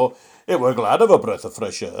so-so, it were glad of a breath of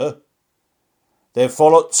fresh air. They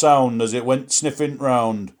followed sound as it went sniffing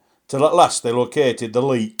round, till at last they located the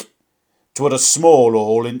leak. 'Twere a small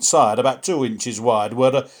hole inside, about 2 inches wide,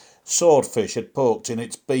 where a swordfish had poked in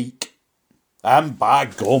its beak. And by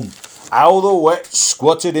gum, how the wet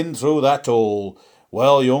squatted in through that hole!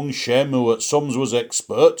 Well, young Shem, who at sums was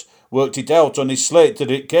expert, worked it out on his slate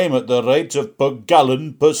that it came at the rate of per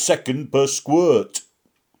gallon per second per squirt.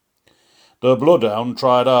 The bloodhound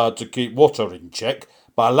tried hard to keep water in check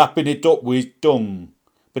by lapping it up with his tongue,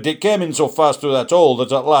 but it came in so fast through that hole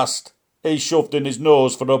that at last he shoved in his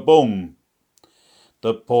nose for a bung.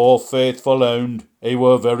 The poor faithful hound, he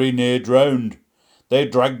were very near drowned. They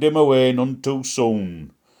dragged him away none too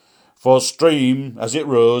soon, for stream, as it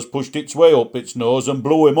rose, pushed its way up its nose and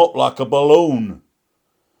blew him up like a balloon.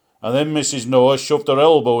 And then Mrs. Noah shoved her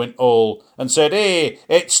elbow in hole and said, "Hey,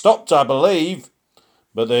 it stopped, I believe."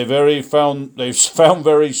 But they found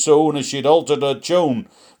very soon as she'd altered her tune,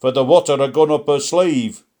 for the water had gone up her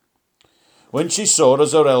sleeve. When she saw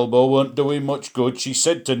as her elbow weren't doing much good, she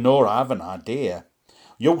said to Noah, "I've an idea.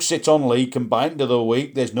 You'll sit on leak and bite into the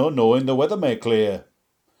week, there's no knowing the weather may clear."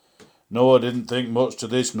 Noah didn't think much to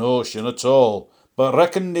this notion at all, but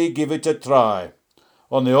reckoned he'd give it a try.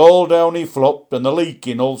 On the all down he flopped, and the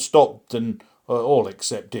leaking all stopped, and all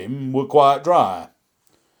except him were quite dry.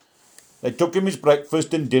 They took him his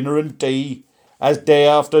breakfast and dinner and tea, as day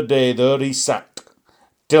after day there he sat,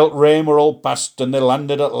 till rain were all past, and they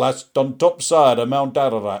landed at last on top side of Mount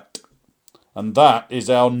Ararat. And that is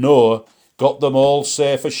how Noah got them all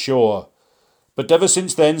safe ashore. But ever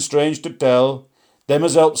since then, strange to tell, them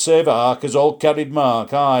as helped save Ark has all carried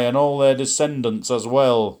mark, aye, and all their descendants as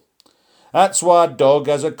well. That's why dog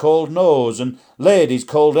has a cold nose, and ladies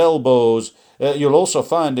cold elbows. You'll also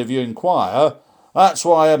find, if you inquire, that's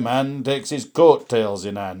why a man takes his coat-tails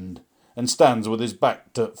in hand, and stands with his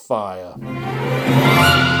back to fire.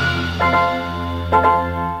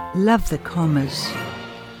 Love the commas.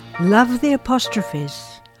 Love the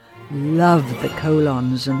apostrophes. Love the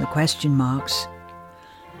colons and the question marks.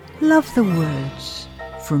 Love the words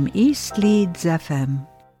from East Leeds FM.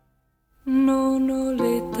 Non ho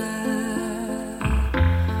l'età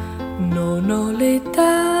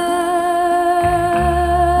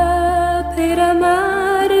per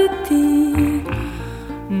amarti,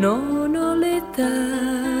 non ho l'età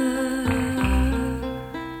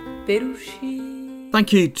per uscire.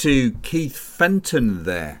 Thank you to Keith Fenton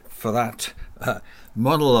there for that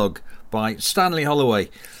monologue by Stanley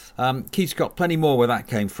Holloway. Keith's got plenty more where that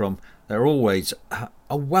came from. They're always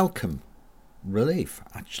a welcome relief,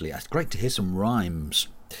 actually. It's great to hear some rhymes.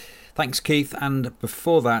 Thanks, Keith. And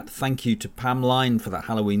before that, thank you to Pam Line for that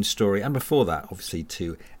Halloween story. And before that, obviously,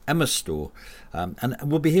 to Emma Storr. And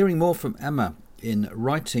we'll be hearing more from Emma in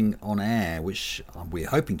Writing on Air, which we're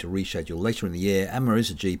hoping to reschedule later in the year. Emma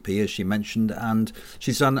is a GP, as she mentioned, and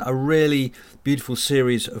she's done a really beautiful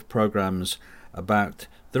series of programmes about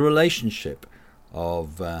the relationship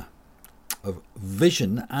of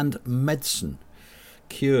vision and medicine,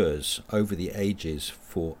 cures over the ages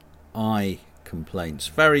for eye complaints.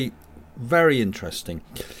 Very, very interesting,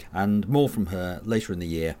 and more from her later in the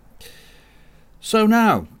year. So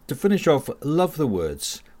now, to finish off Love the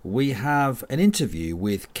Words, we have an interview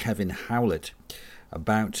with Kevin Howlett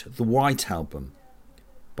about the White Album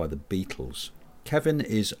by the Beatles. Kevin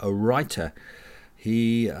is a writer.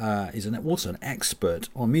 He is also an expert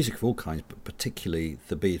on music of all kinds, but particularly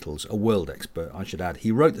the Beatles, a world expert, I should add.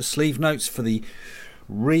 He wrote the sleeve notes for the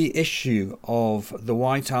reissue of the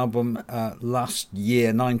White Album last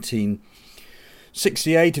year,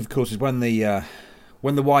 1968, of course, is when the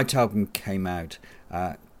White Album came out.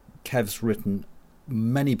 Kev's written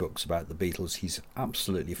many books about the Beatles. He's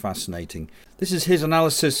absolutely fascinating. This is his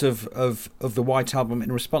analysis of the White Album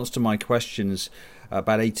in response to my questions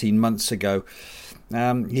about 18 months ago.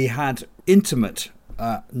 He had intimate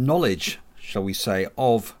knowledge, shall we say,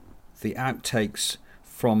 of the outtakes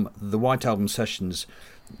from the White Album sessions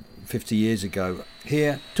 50 years ago.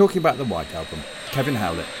 Here, talking about the White Album, Kevin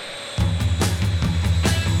Howlett.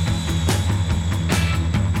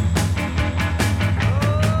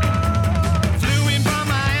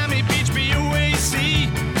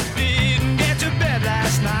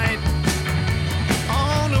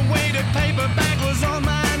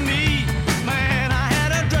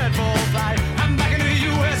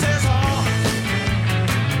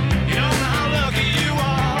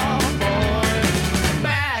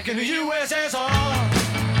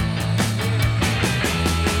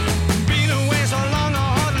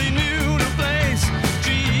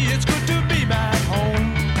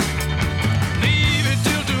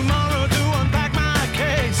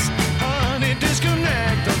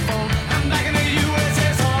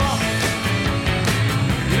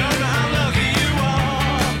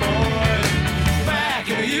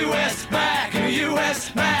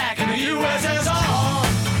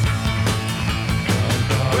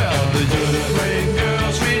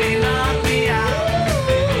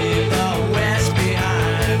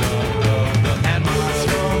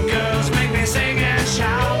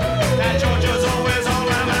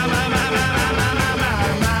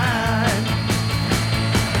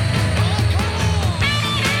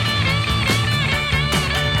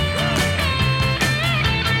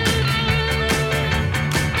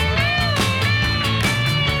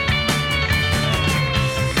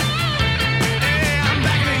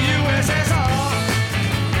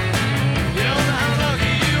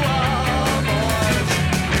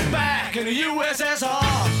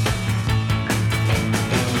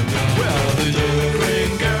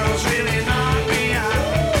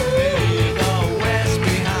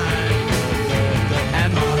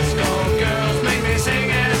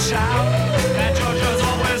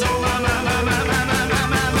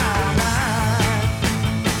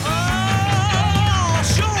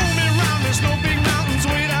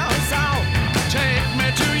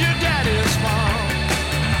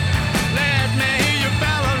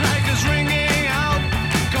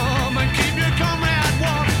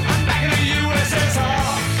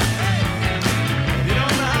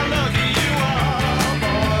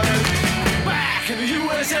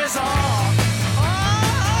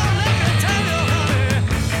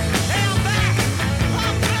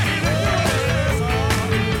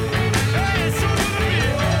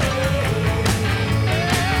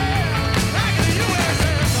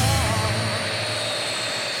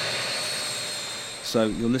 So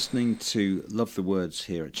you're listening to Love the Words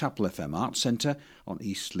here at Chapel FM Arts Centre on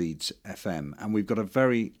East Leeds FM. And we've got a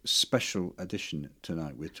very special edition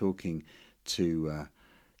tonight. We're talking to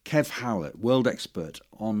Kev Howlett, world expert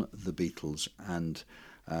on the Beatles, and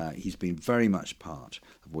he's been very much part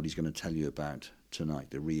of what he's going to tell you about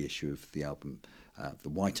tonight, the reissue of the album, the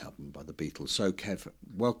White Album by the Beatles. So Kev,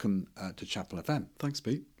 welcome to Chapel FM. Thanks,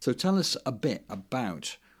 Pete. So tell us a bit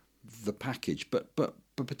about the package, but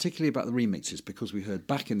particularly about the remixes, because we heard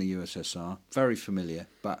Back in the USSR, very familiar,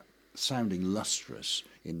 but sounding lustrous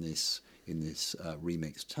in this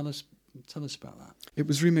remix. Tell us about that. It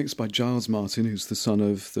was remixed by Giles Martin, who's the son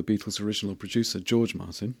of the Beatles' original producer, George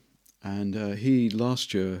Martin, and he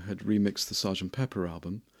last year had remixed the Sgt. Pepper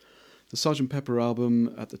album. The Sgt. Pepper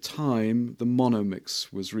album, at the time, the mono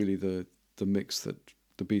mix was really the mix that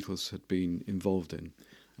the Beatles had been involved in,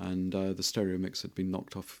 and the stereo mix had been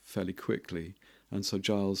knocked off fairly quickly. And so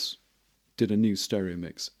Giles did a new stereo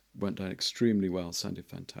mix, went down extremely well, sounded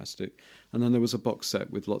fantastic. And then there was a box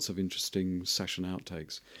set with lots of interesting session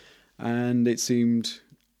outtakes. And it seemed,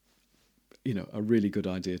 a really good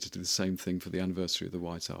idea to do the same thing for the anniversary of the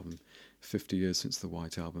White Album, 50 years since the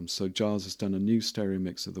White Album. So Giles has done a new stereo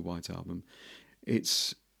mix of the White Album.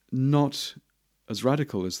 It's not as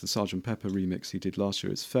radical as the Sgt. Pepper remix he did last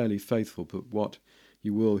year. It's fairly faithful, but what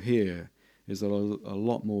you will hear is there a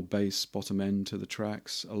lot more bass bottom end to the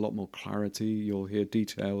tracks, a lot more clarity. You'll hear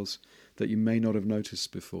details that you may not have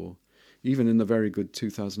noticed before. Even in the very good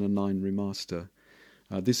 2009 remaster,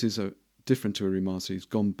 this is different to a remaster. He's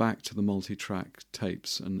gone back to the multi-track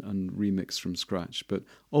tapes and remixed from scratch, but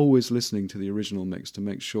always listening to the original mix to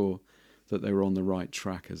make sure that they were on the right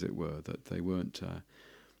track, as it were, that they weren't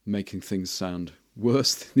making things sound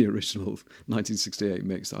worse than the original 1968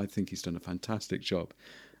 mix. I think he's done a fantastic job.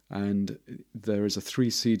 And there is a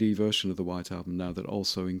 3-CD version of the White Album now that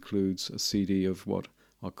also includes a CD of what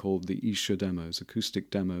are called the Esher demos,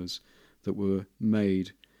 acoustic demos that were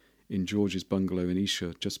made in George's bungalow in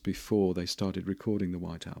Esher just before they started recording the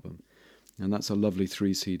White Album. And that's a lovely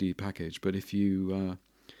 3-CD package. But if you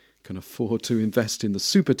can afford to invest in the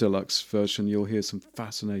Super Deluxe version, you'll hear some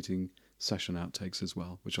fascinating session outtakes as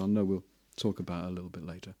well, which I know we'll talk about a little bit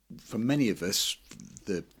later. For many of us,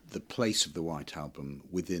 the place of the White Album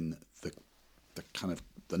within the kind of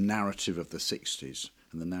the narrative of the 60s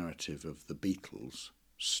and the narrative of the Beatles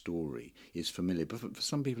story is familiar, but for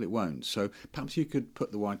some people it won't. So perhaps you could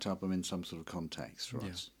put the White Album in some sort of context for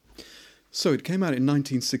us. So it came out in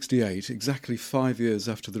 1968, exactly 5 years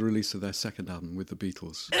after the release of their second album with the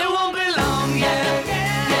Beatles. It won't be long, yeah,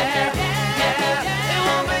 yeah, yeah. It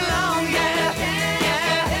won't be long, yeah.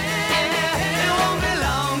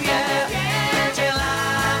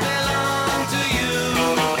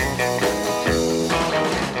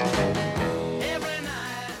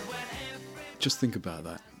 Just think about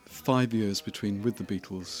that. 5 years between With the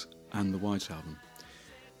Beatles and the White Album.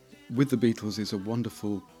 With the Beatles is a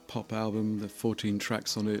wonderful pop album. There are 14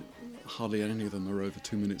 tracks on it. Hardly any of them are over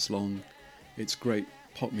 2 minutes long. It's great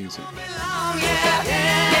pop music.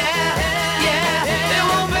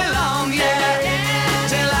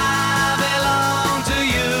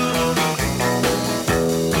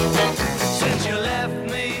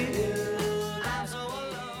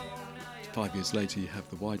 Five years later, you have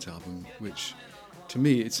the White Album, which, to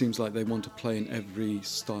me, it seems like they want to play in every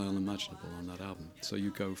style imaginable on that album. So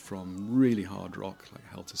you go from really hard rock, like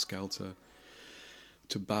Helter Skelter,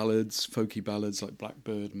 to ballads, folky ballads like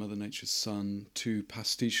Blackbird, Mother Nature's Son, to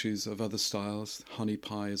pastiches of other styles. Honey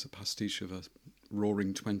Pie is a pastiche of a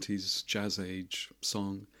Roaring Twenties jazz age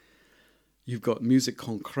song. You've got musique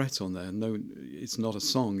concrète on there. No, it's not a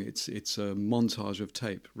song. It's a montage of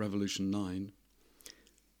tape, Revolution 9.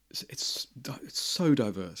 It's so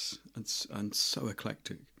diverse and so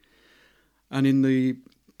eclectic. And in the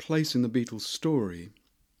place in the Beatles' story,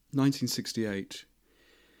 1968,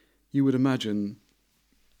 you would imagine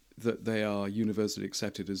that they are universally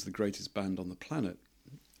accepted as the greatest band on the planet.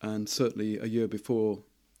 And certainly a year before,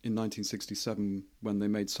 in 1967, when they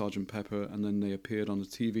made Sgt. Pepper, and then they appeared on a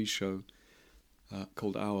TV show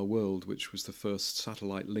called Our World, which was the first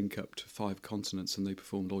satellite link-up to 5 continents, and they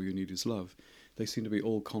performed All You Need Is Love. They seem to be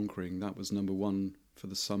all-conquering. That was number 1 for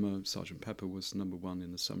the summer. Sgt. Pepper was number 1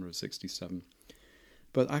 in the summer of 67.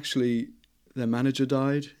 But actually, their manager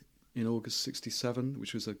died in August 67,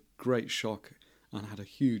 which was a great shock and had a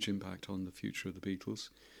huge impact on the future of the Beatles.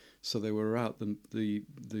 So they were out. The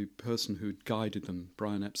person who'd guided them,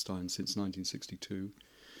 Brian Epstein, since 1962,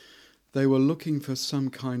 they were looking for some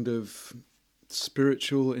kind of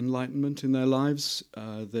spiritual enlightenment in their lives.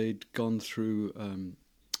 They'd gone through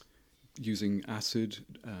using acid.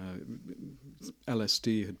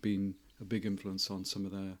 LSD had been a big influence on some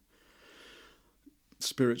of their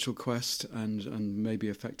spiritual quest and maybe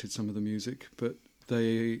affected some of the music. But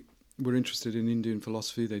they were interested in Indian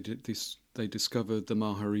philosophy. They discovered the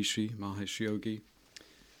Maharishi, Mahesh Yogi.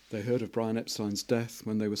 They heard of Brian Epstein's death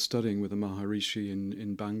when they were studying with the Maharishi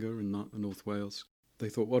in Bangor in North Wales. They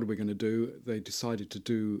thought, what are we going to do? They decided to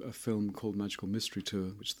do a film called Magical Mystery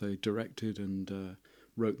Tour, which they directed and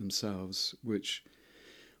wrote themselves, which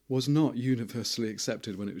was not universally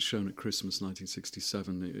accepted when it was shown at Christmas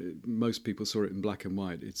 1967. Most people saw it in black and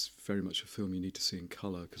white. It's very much a film you need to see in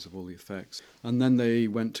colour because of all the effects. And then they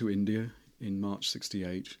went to India in March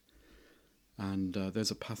 68. And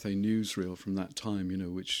there's a Pathé newsreel from that time,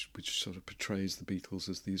 which sort of portrays the Beatles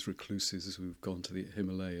as these recluses who've gone to the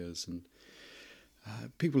Himalayas. And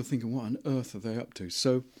people are thinking, what on earth are they up to?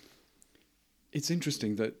 So it's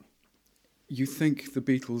interesting that you think the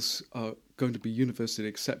Beatles are going to be universally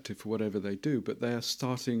accepted for whatever they do, but they are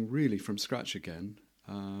starting really from scratch again.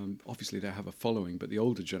 Obviously they have a following, but the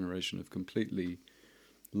older generation have completely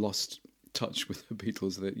lost touch with the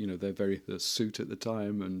Beatles. They're very suit at the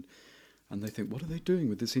time, and they think, what are they doing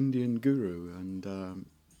with this Indian guru, and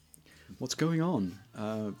what's going on?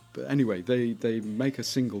 But anyway, they make a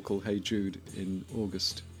single called Hey Jude in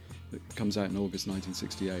August. It comes out in August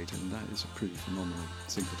 1968, and that is a pretty phenomenal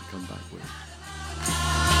single to come back with.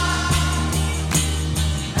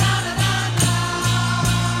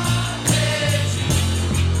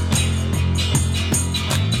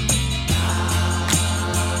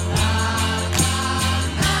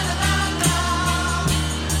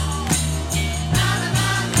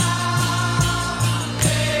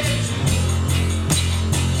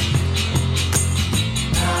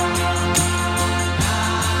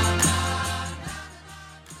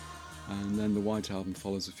 Album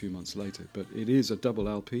follows a few months later, but it is a double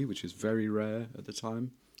LP, which is very rare at the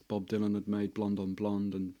time. Bob Dylan had made Blonde on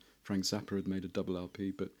Blonde and Frank Zappa had made a double LP,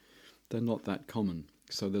 but they're not that common,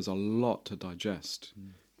 so there's a lot to digest.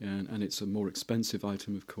 And it's a more expensive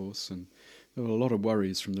item, of course, and there were a lot of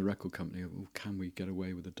worries from the record company. Can we get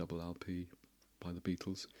away with a double LP by the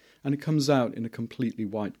Beatles? And it comes out in a completely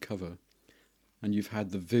white cover. And you've had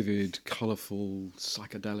the vivid, colourful,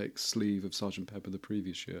 psychedelic sleeve of Sgt. Pepper the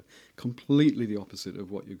previous year. Completely the opposite of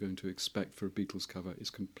what you're going to expect for a Beatles cover. It's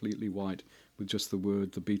completely white with just the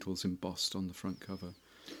word The Beatles embossed on the front cover.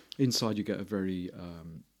 Inside you get a very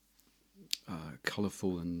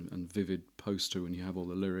colourful and vivid poster, and you have all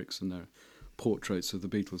the lyrics and their portraits of the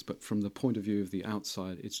Beatles. But from the point of view of the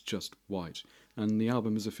outside, it's just white. And the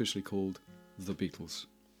album is officially called The Beatles.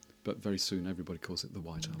 But very soon everybody calls it The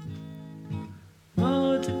White Album.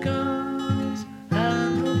 Motor cars,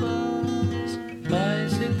 handlebars,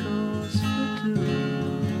 bicycles for two,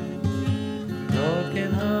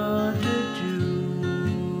 broken-hearted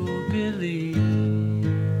jubilee,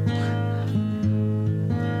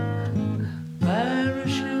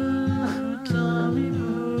 parachute for Tommy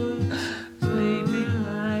Brooks, sleeping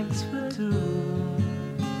bags for two,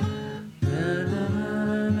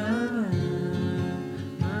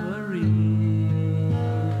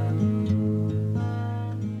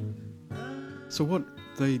 So what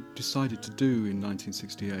they decided to do in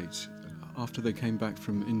 1968, after they came back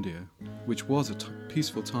from India, which was a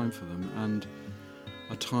peaceful time for them and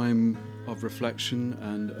a time of reflection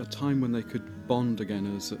and a time when they could bond again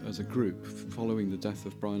as a group following the death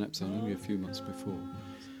of Brian Epstein only a few months before,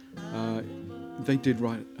 they did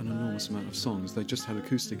write an enormous amount of songs. They just had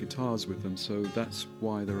acoustic guitars with them, so that's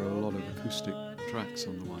why there are a lot of acoustic tracks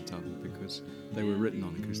on the White Album, because they were written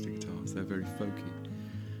on acoustic guitars. They're very folky.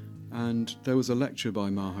 And there was a lecture by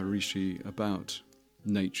Maharishi about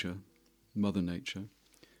nature, Mother Nature.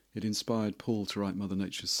 It inspired Paul to write Mother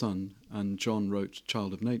Nature's Son, and John wrote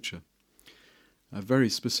Child of Nature. Very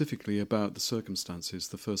specifically about the circumstances.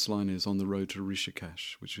 The first line is on the road to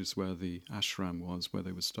Rishikesh, which is where the ashram was, where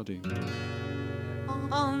they were studying.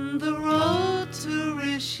 On the road to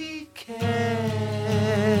Rishikesh,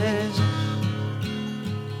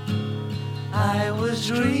 I was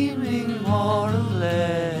dreaming more or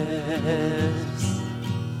less,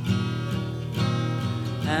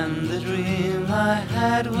 and the dream I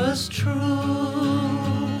had was true.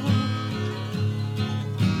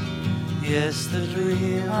 Yes, the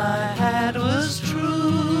dream I had was true.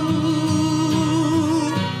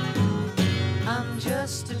 I'm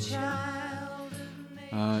just a child.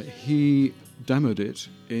 He demoed it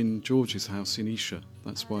in George's house in Isha.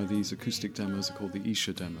 That's why these acoustic demos are called the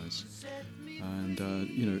Isha demos. And,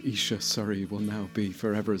 Isha Surrey will now be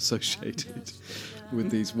forever associated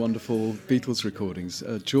with these wonderful Beatles recordings.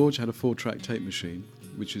 George had a 4-track tape machine,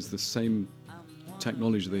 which is the same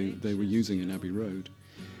technology they were using in Abbey Road.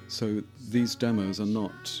 So these demos are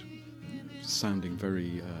not sounding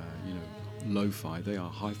very, lo-fi. They are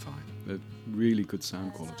hi-fi. They're really good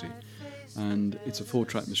sound quality. And it's a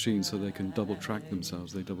 4-track machine, so they can double-track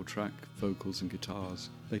themselves. They double-track vocals and guitars.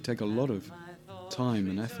 They take a lot of time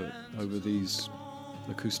and effort over these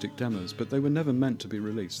acoustic demos, but they were never meant to be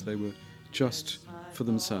released. They were just for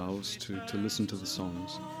themselves to listen to the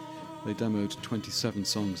songs. They demoed 27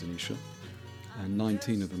 songs in Isha, and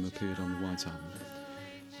 19 of them appeared on the White Album.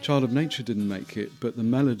 Child of Nature didn't make it, but the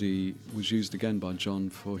melody was used again by John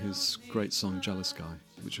for his great song Jealous Guy,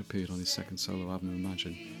 which appeared on his second solo album,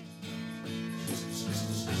 Imagine.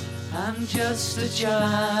 I'm just a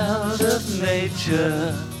child of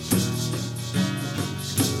nature.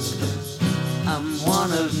 I'm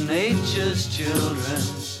one of nature's children.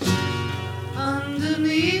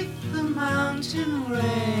 Underneath the mountain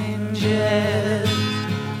ranges,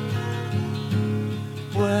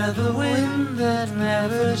 where the wind that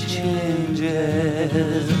never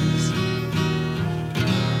changes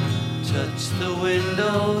touch the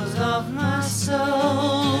windows of my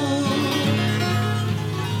soul.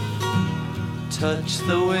 Touch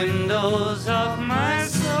the windows of my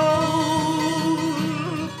soul.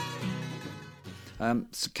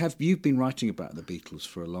 So Kev, you've been writing about the Beatles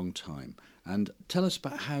for a long time, and tell us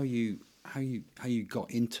about how you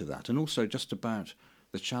got into that, and also just about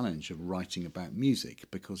the challenge of writing about music,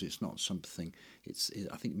 because it's not something.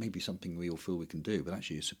 I think maybe something we all feel we can do, but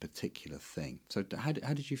actually it's a particular thing. So how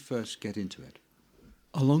did you first get into it?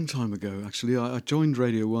 A long time ago, actually. I joined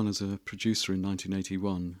Radio 1 as a producer in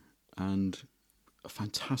 1981, and a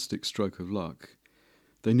fantastic stroke of luck.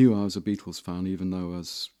 They knew I was a Beatles fan, even though I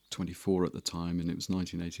was 24 at the time, and it was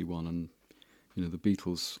 1981, and the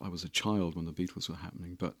Beatles, I was a child when the Beatles were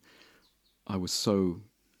happening, but I was so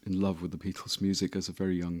in love with the Beatles music as a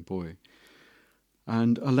very young boy.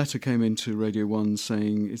 And a letter came into Radio 1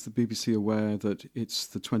 saying, is the BBC aware that it's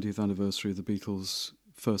the 20th anniversary of the Beatles'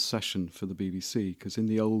 first session for the BBC? Because in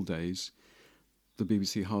the old days, the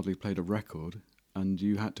BBC hardly played a record, and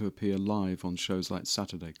you had to appear live on shows like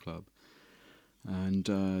Saturday Club. And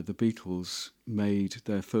the Beatles made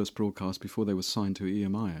their first broadcast before they were signed to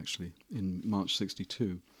EMI, actually, in March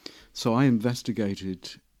 '62. So I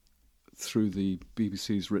investigated through the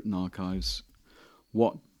BBC's written archives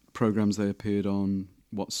what programmes they appeared on,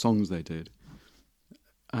 what songs they did.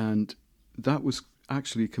 And that was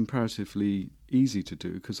actually comparatively easy to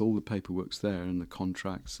do because all the paperwork's there and the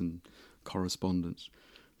contracts and correspondence.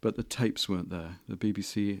 But the tapes weren't there. The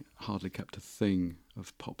BBC hardly kept a thing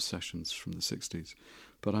of pop sessions from the 60s.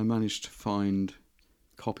 But I managed to find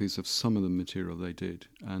copies of some of the material they did.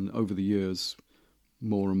 And over the years,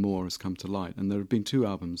 more and more has come to light. And there have been 2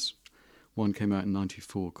 albums. One came out in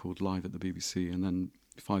 '94 called Live at the BBC. And then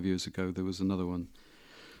 5 years ago, there was another one,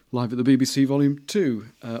 Live at the BBC Volume 2,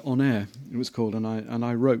 On Air, it was called. And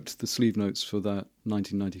I wrote the sleeve notes for that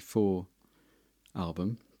 1994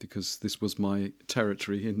 album, because this was my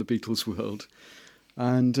territory in the Beatles world.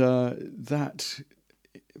 And that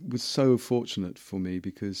was so fortunate for me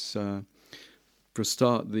because, for a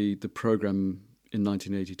start, the programme in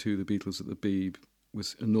 1982, The Beatles at the Beeb,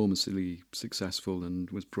 was enormously successful and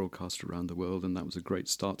was broadcast around the world, and that was a great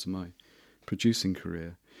start to my producing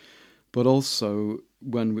career. But also,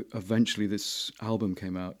 when eventually this album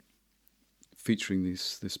came out, featuring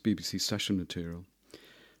this BBC session material,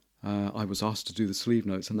 I was asked to do the sleeve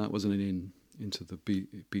notes, and that was an in into the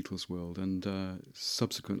Beatles world. And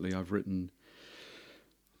subsequently, I've written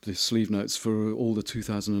the sleeve notes for all the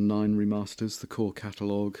 2009 remasters, the core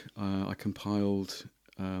catalogue. I compiled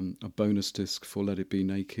a bonus disc for Let It Be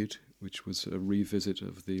Naked, which was a revisit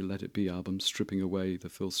of the Let It Be album, stripping away the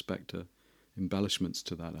Phil Spector embellishments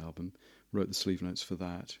to that album. Wrote the sleeve notes for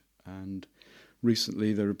that. And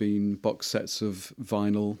recently, there have been box sets of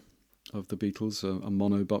vinyl of the Beatles, a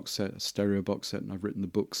mono box set, a stereo box set, and I've written the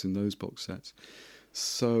books in those box sets.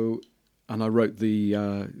 So, and I wrote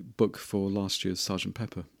the book for last year's Sgt.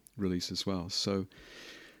 Pepper release as well. So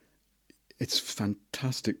it's a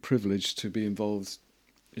fantastic privilege to be involved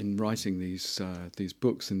in writing these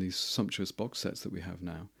books in these sumptuous box sets that we have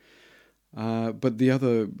now. But the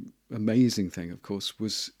other amazing thing, of course,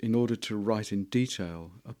 was in order to write in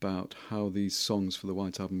detail about how these songs for the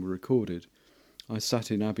White Album were recorded, I sat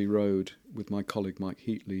in Abbey Road with my colleague Mike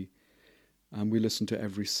Heatley, and we listened to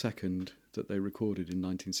every second that they recorded in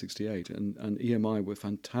 1968. And EMI were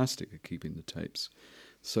fantastic at keeping the tapes.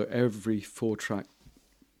 So every 4-track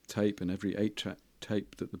tape and every 8-track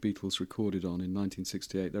tape that the Beatles recorded on in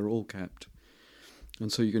 1968, they're all kept.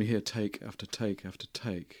 And so you're going to hear take after take after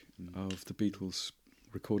take of the Beatles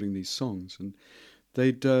recording these songs. And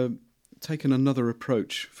they'd taken another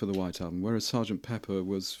approach for the White Album, whereas Sgt. Pepper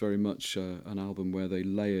was very much an album where they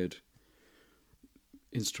layered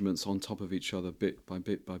instruments on top of each other, bit by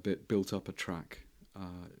bit by bit, built up a track.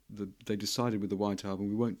 They decided with the White Album,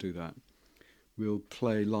 we won't do that. We'll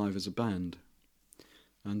play live as a band.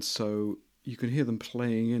 And so you can hear them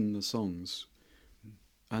playing in the songs.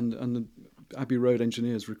 And the Abbey Road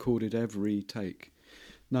engineers recorded every take.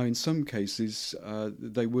 Now, in some cases,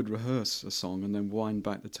 they would rehearse a song and then wind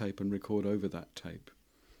back the tape and record over that tape.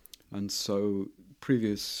 And so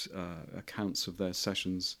previous accounts of their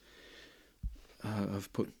sessions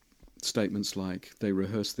have put statements like, they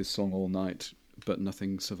rehearsed this song all night, but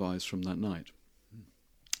nothing survives from that night.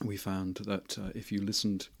 We found that if you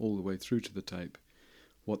listened all the way through to the tape,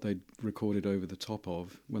 what they recorded over the top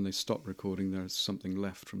of, when they stopped recording, there's something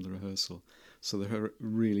left from the rehearsal. So there are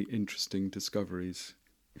really interesting discoveries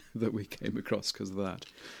that we came across because of that.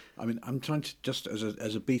 I mean, I'm trying to, just as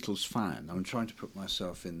a Beatles fan, I'm trying to put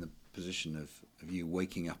myself in the position of you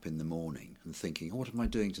waking up in the morning and thinking, oh, what am I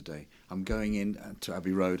doing today? I'm going in to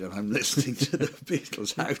Abbey Road and I'm listening to the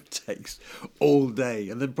Beatles outtakes all day,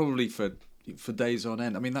 and then probably for days on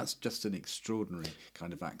end. I mean, that's just an extraordinary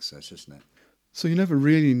kind of access, isn't it? So you never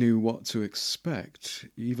really knew what to expect,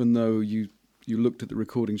 even though you looked at the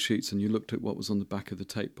recording sheets and you looked at what was on the back of the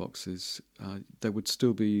tape boxes. There would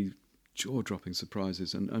still be jaw-dropping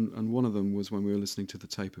surprises, and one of them was when we were listening to the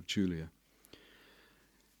tape of Julia.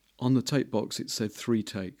 On the tape box it said 3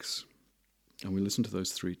 takes, and we listened to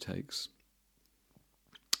those 3 takes,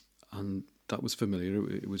 and that was familiar.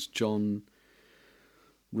 It was John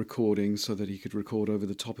recording so that he could record over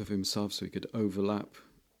the top of himself, so he could overlap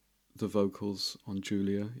the vocals on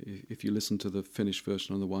Julia. If you listen to the finished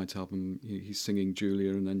version on the White Album, he's singing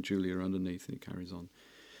Julia and then Julia underneath, and he carries on.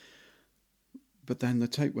 But then the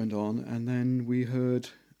tape went on, and then we heard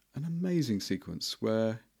an amazing sequence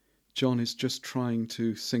where John is just trying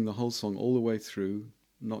to sing the whole song all the way through,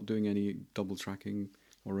 not doing any double tracking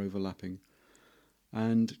or overlapping.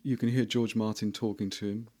 And you can hear George Martin talking to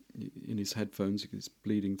him in his headphones. It's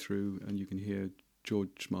bleeding through, and you can hear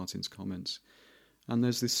George Martin's comments. And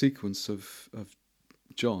there's this sequence of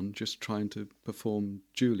John just trying to perform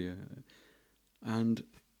Julia. And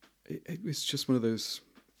it was just one of those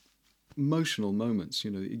emotional moments,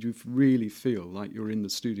 you know, you really feel like you're in the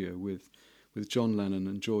studio with John Lennon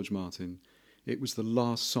and George Martin. It was the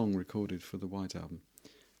last song recorded for the White Album.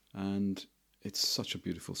 And it's such a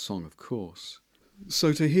beautiful song, of course.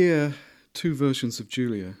 So to hear 2 versions of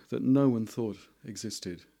Julia that no one thought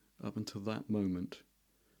existed up until that moment,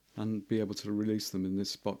 and be able to release them in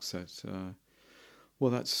this box set,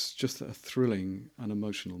 well, that's just a thrilling and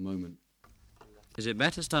emotional moment. Is it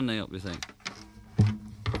better standing up, you think?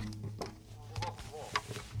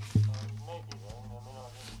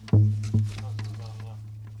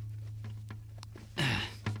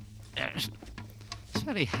 It's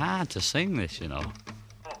very hard to sing this, you know.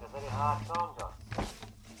 It's a very hard song, John.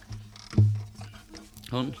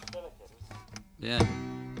 Hunt? Yeah,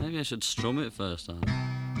 maybe I should strum it first time.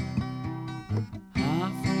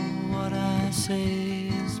 Half of what I say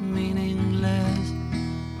is meaningless,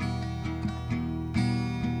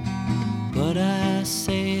 but I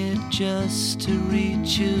say it just to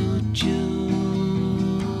reach you, Julia.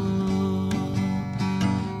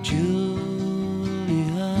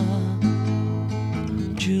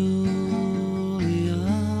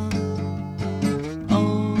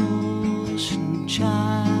 Ocean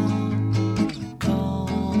child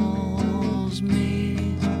calls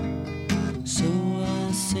me, so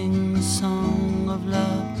I sing a song of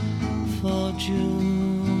love for Julia.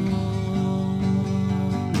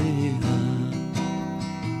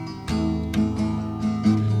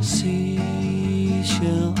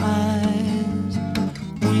 Seashell eyes,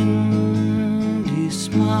 windy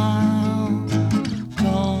smile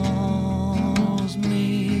calls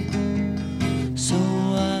me, so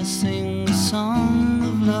I sing a song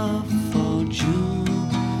of love for Julia.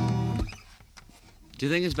 Do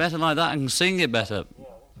you think it's better like that? I can sing it better,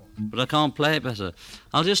 but I can't play it better.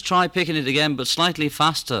 I'll just try picking it again, but slightly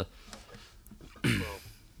faster.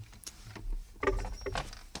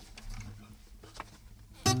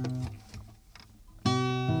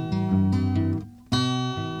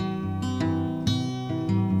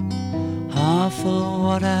 Half of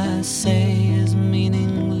what I say is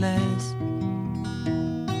meaningless,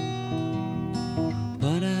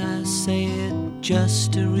 but I say it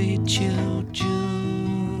just to reach you, Julia.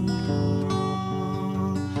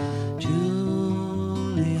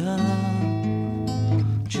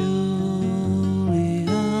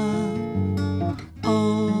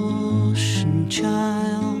 Ocean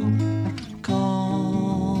child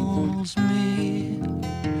calls me,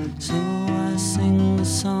 so I sing a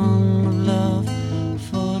song of love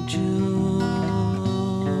for Julia.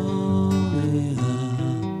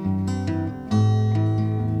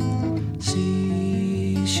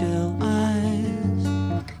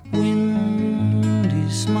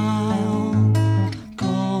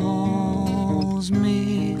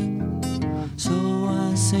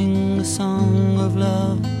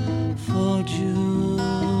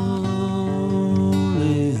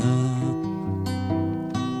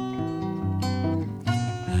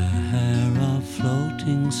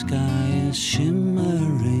 is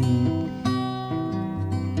shimmering,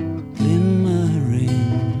 glimmering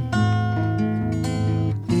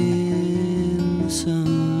in the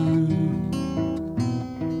sun.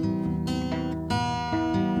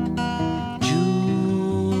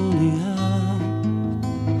 Julia,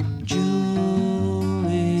 Julia,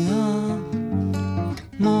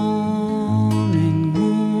 morning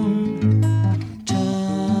moon,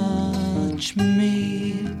 touch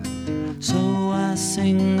me, so I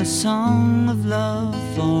sing a song of love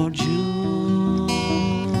for Julia.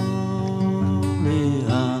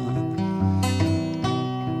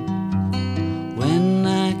 When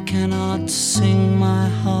I cannot sing my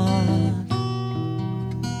heart,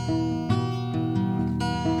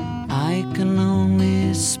 I can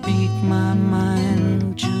only speak my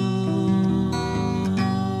mind, Julia.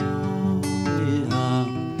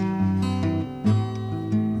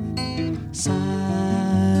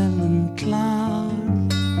 Silent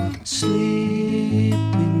cloud,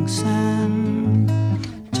 sleeping sand,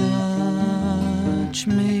 touch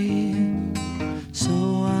me,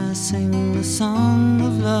 so I sing the song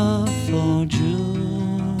of love for Julia.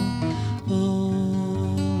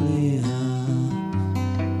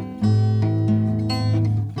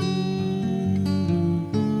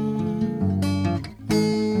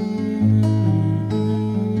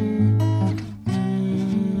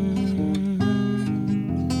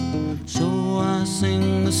 So I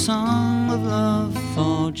sing the song of love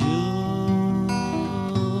for Julia.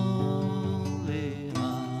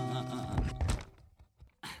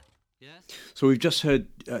 So we've just heard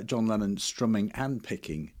John Lennon strumming and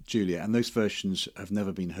picking Julia, and those versions have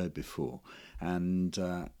never been heard before, and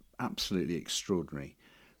absolutely extraordinary.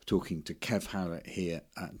 Talking to Kev Howlett here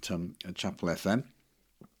at Chapel FM.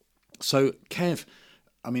 So Kev,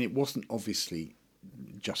 I mean, it wasn't obviously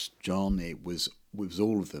just John, it was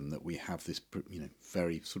all of them that we have this,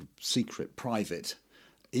 very sort of secret, private,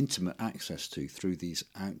 intimate access to through these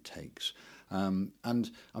outtakes.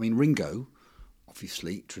 And I mean, Ringo,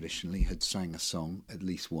 obviously, traditionally, had sang a song, at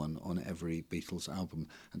least one, on every Beatles album.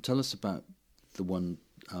 And tell us about the one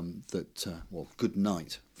Good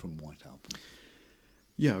Night from White Album.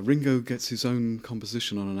 Yeah, Ringo gets his own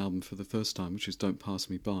composition on an album for the first time, which is Don't Pass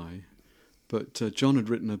Me By. But John had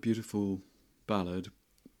written a beautiful ballad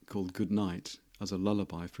called Good Night as a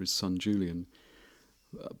lullaby for his son Julian.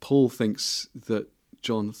 Paul thinks that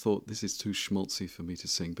John thought, this is too schmaltzy for me to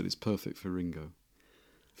sing, but it's perfect for Ringo.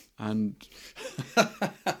 And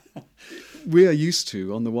we are used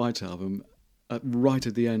to, on the White Album, right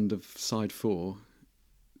at the end of side 4,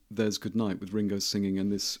 there's Good Night with Ringo singing,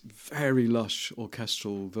 and this very lush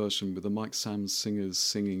orchestral version with the Mike Sammes singers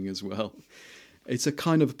singing as well. It's a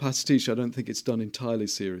kind of a pastiche. I don't think it's done entirely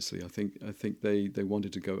seriously. I think they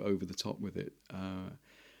wanted to go over the top with it,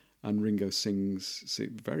 and Ringo sings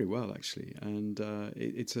very well actually. And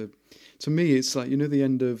to me it's like, the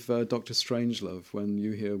end of Dr. Strangelove when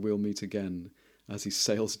you hear "We'll Meet Again" as he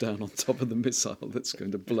sails down on top of the missile that's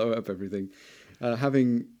going to blow up everything.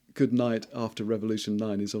 Having Good Night after Revolution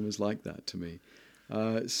 9 is almost like that to me.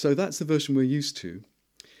 So that's the version we're used to.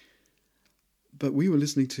 But we were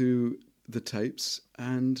listening to the tapes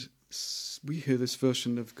and we hear this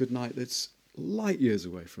version of Good Night that's light years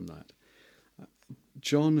away from that.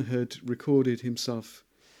 John had recorded himself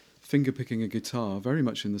finger-picking a guitar, very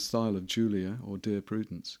much in the style of Julia or Dear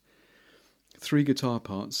Prudence. 3 guitar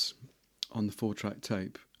parts on the 4-track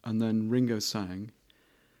tape, and then Ringo sang,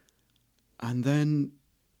 and then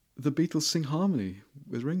the Beatles sing harmony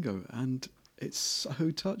with Ringo, and it's so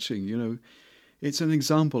touching, It's an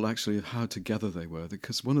example, actually, of how together they were,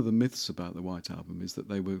 because one of the myths about the White Album is that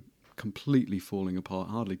they were completely falling apart,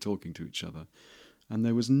 hardly talking to each other. And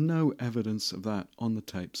there was no evidence of that on the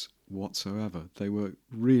tapes whatsoever. They were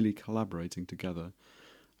really collaborating together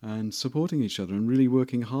and supporting each other and really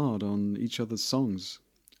working hard on each other's songs.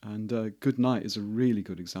 And Good Night is a really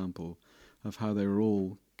good example of how they were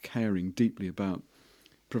all caring deeply about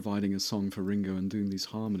providing a song for Ringo and doing these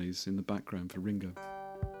harmonies in the background for Ringo.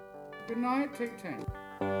 Good night, take 10.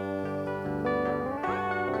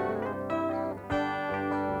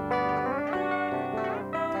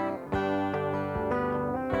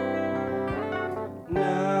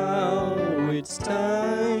 Now it's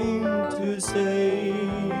time to say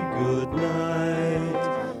good night,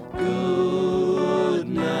 good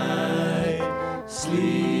night,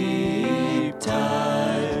 sleep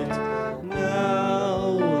tight.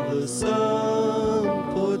 Now the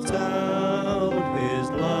sun puts out his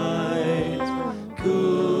light.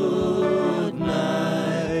 Good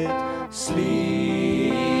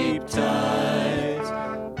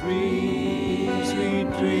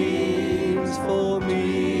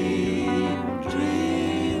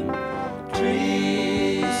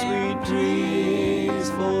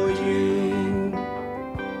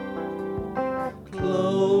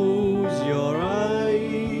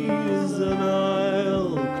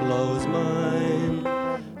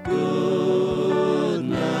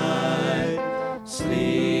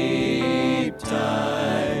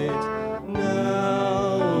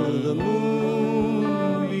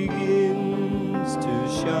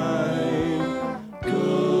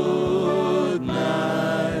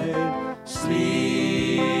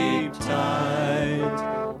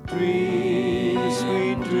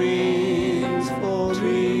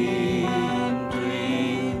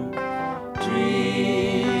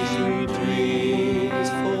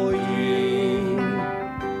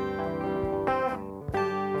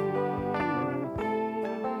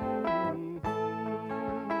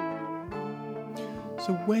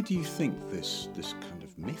where do you think this kind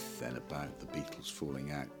of myth then about the Beatles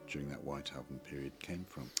falling out during that White Album period came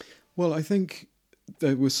from? Well, I think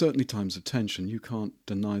there were certainly times of tension. You can't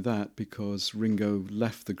deny that, because Ringo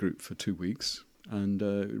left the group for 2 weeks, and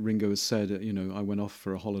Ringo has said, I went off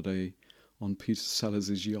for a holiday on Peter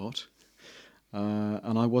Sellers' yacht,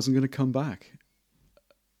 and I wasn't going to come back.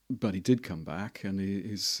 But he did come back, and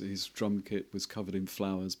his drum kit was covered in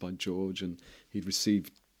flowers by George, and he'd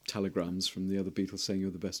received telegrams from the other Beatles saying, "You're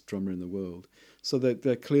the best drummer in the world." So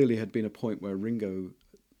there clearly had been a point where Ringo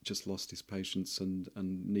just lost his patience and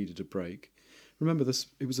needed a break. Remember,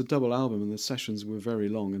 it was a double album, and the sessions were very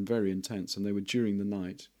long and very intense, and they were during the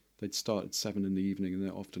night. They'd start at 7 in the evening, and they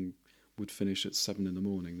often would finish at 7 in the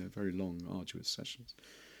morning. They're very long, arduous sessions.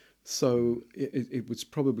 So it was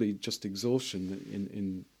probably just exhaustion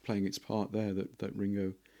in playing its part there that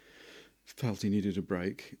Ringo felt he needed a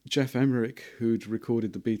break. Geoff Emerick, who'd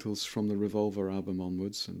recorded the Beatles from the Revolver album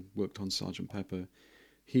onwards and worked on Sgt. Pepper,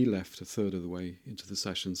 he left a third of the way into the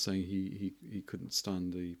sessions, saying he couldn't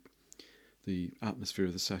stand the atmosphere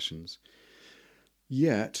of the sessions.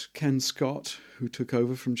 Yet Ken Scott, who took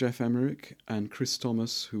over from Geoff Emerick, and Chris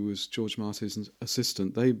Thomas, who was George Martin's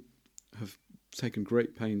assistant, they have taken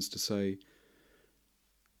great pains to say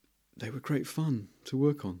they were great fun to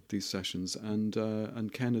work on, these sessions. And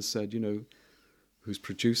Ken has said, who's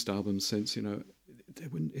produced albums since,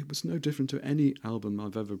 it was no different to any album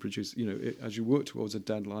I've ever produced. As you work towards a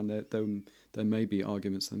deadline, there may be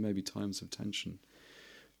arguments, there may be times of tension,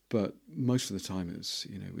 but most of the time it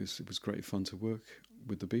was great fun to work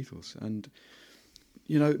with the Beatles. And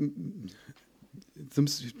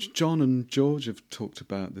John and George have talked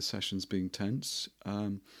about the sessions being tense.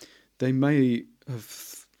 They may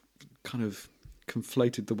have kind of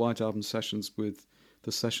conflated the White Album sessions with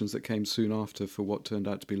the sessions that came soon after for what turned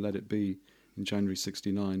out to be Let It Be in January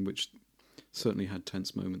 '69, which certainly had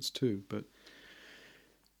tense moments too.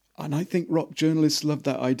 And I think rock journalists loved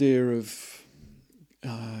that idea of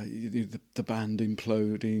the band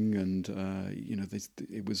imploding, and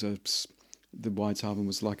the White Album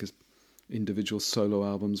was like individual solo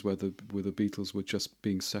albums where the Beatles were just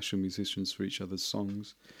being session musicians for each other's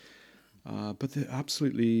songs. But there's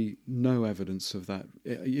absolutely no evidence of that.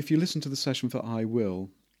 If you listen to the session for I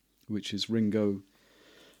Will, which is Ringo,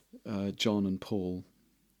 John and Paul,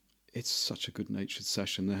 it's such a good-natured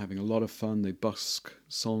session. They're having a lot of fun. They busk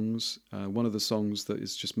songs. One of the songs that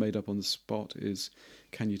is just made up on the spot is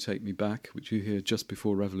Can You Take Me Back, which you hear just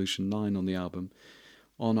before Revolution 9 on the album.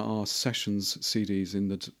 On our sessions CDs in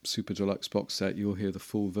the Super Deluxe box set, you'll hear the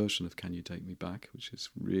full version of Can You Take Me Back, which is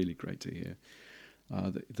really great to hear.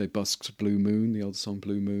 They busked Blue Moon, the old song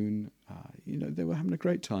Blue Moon. They were having a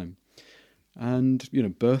great time. And,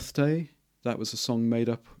 Birthday, that was a song made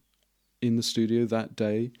up in the studio that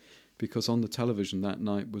day, because on the television that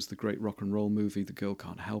night was the great rock and roll movie The Girl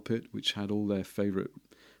Can't Help It, which had all their favourite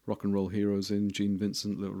rock and roll heroes in, Gene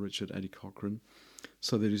Vincent, Little Richard, Eddie Cochran.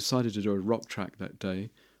 So they decided to do a rock track that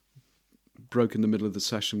day, broke in the middle of the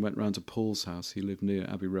session, went round to Paul's house. He lived near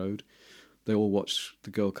Abbey Road. They all watched The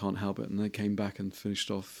Girl Can't Help It, and they came back and finished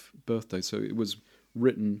off Birthday. So it was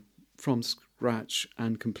written from scratch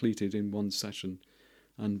and completed in one session.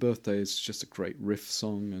 And Birthday is just a great riff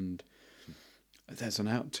song, and there's an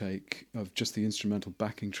outtake of just the instrumental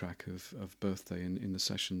backing track of Birthday in the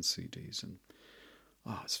session CDs. And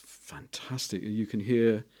it's fantastic. You can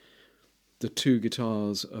hear the two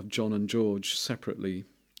guitars of John and George separately,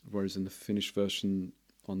 whereas in the finished version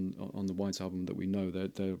on the White Album that we know,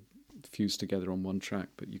 they're fused together on one track,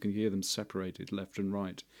 but you can hear them separated left and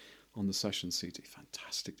right on the session CD.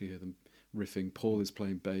 Fantastic to hear them riffing. Paul is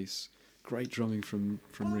playing bass. Great drumming from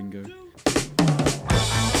Ringo.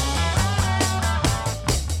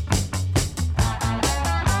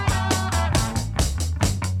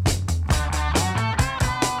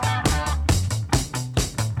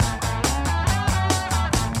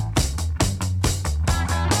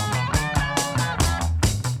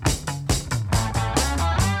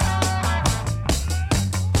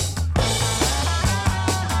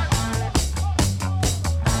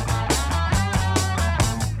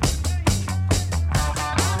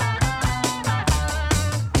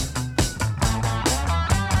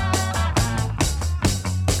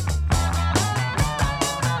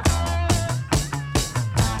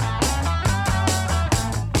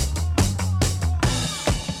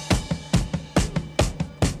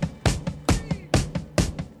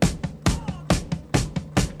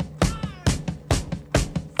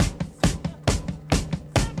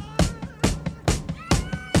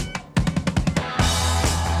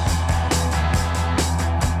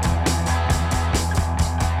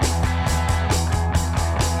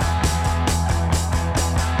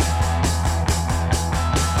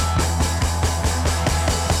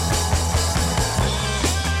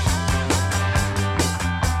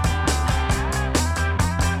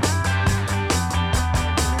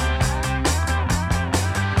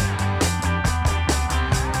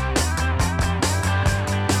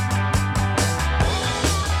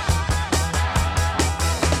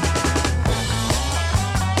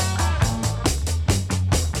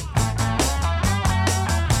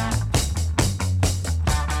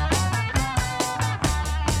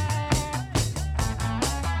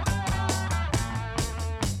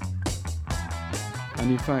 And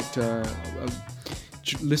in fact,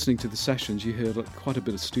 listening to the sessions, you hear quite a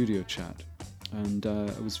bit of studio chat, and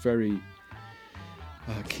I was very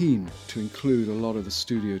keen to include a lot of the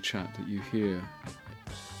studio chat that you hear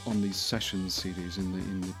on these sessions CDs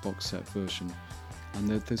in the box set version. And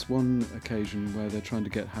there's one occasion where they're trying to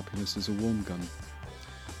get Happiness as a Warm Gun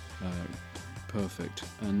perfect,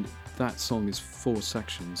 and that song is 4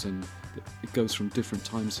 sections and it goes from different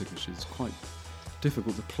time signatures. It's quite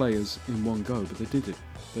difficult to play as in one go, but they did it.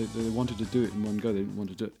 They wanted to do it in one go. They didn't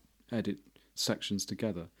want to edit sections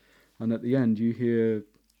together. And at the end you hear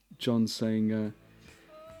John saying,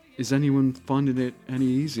 is anyone finding it any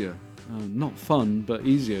easier? Not fun, but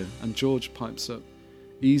easier. And George pipes up,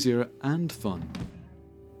 easier and fun.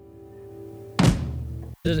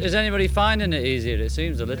 Is anybody finding it easier? It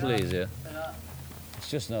seems a little easier.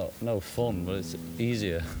 It's just no fun, but it's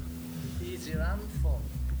easier. Easier and fun.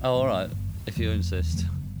 Oh, all right, if you insist.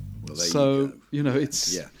 Well, so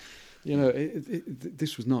it's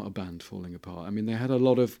this was not a band falling apart. I mean, they had a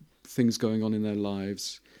lot of things going on in their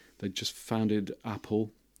lives. They just founded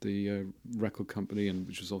Apple, the record company, and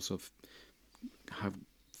which was also have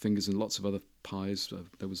fingers in lots of other pies.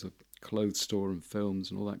 There was a clothes store and films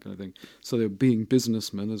and all that kind of thing. So they were being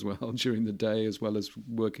businessmen as well during the day as well as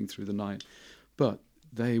working through the night. But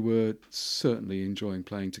they were certainly enjoying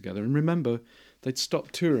playing together. And remember, they'd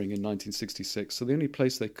stopped touring in 1966, so the only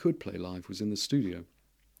place they could play live was in the studio.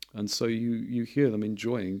 And so you hear them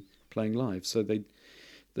enjoying playing live. So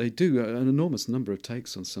they do an enormous number of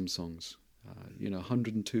takes on some songs.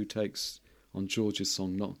 102 takes on George's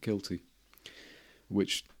song Not Guilty,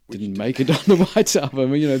 which didn't make it on the White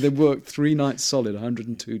Album. They worked 3 nights solid,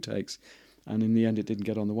 102 takes, and in the end it didn't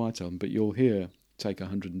get on the White Album. But you'll hear take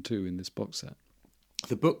 102 in this box set.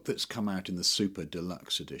 The book that's come out in the Super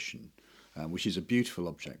Deluxe edition, which is a beautiful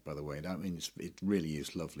object, by the way. I mean, it really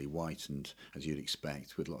is lovely white, and as you'd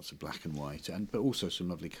expect, with lots of black and white, but also some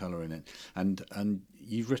lovely colour in it. And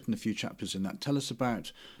you've written a few chapters in that. Tell us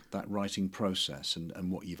about that writing process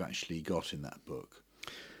and what you've actually got in that book.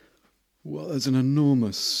 Well, there's an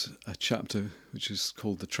enormous chapter which is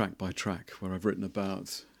called the Track by Track, where I've written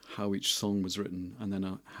about how each song was written and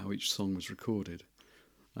then how each song was recorded.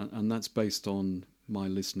 And that's based on my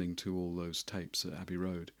listening to all those tapes at Abbey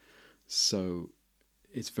Road. So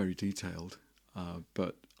it's very detailed,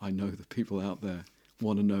 but I know the people out there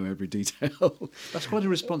want to know every detail. That's quite a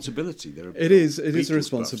responsibility. It is a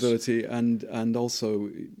responsibility, and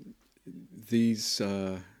also these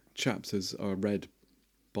chapters are read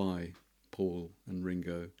by Paul and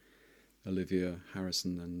Ringo, Olivia,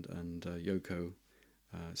 Harrison and Yoko.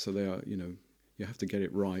 So they are, you have to get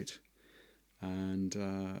it right. And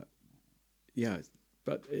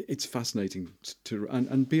but it's fascinating to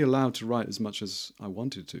and be allowed to write as much as I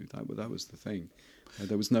wanted to. That was the thing.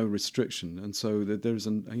 There was no restriction, and so there's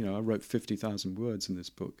I wrote 50,000 words in this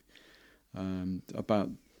book about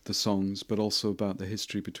the songs, but also about the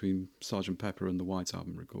history between Sgt. Pepper and the White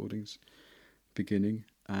Album recordings, beginning,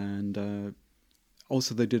 and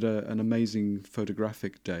also they did an amazing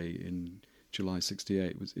photographic day in July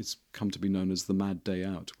 '68. It's come to be known as the Mad Day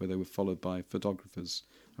Out, where they were followed by photographers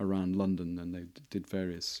around London, and they did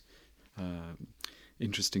various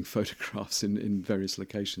interesting photographs in various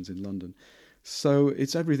locations in London. So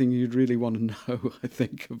it's everything you'd really want to know, I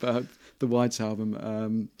think, about the White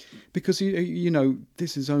Album, because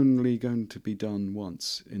this is only going to be done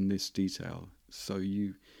once in this detail. So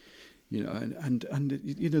the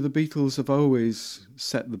Beatles have always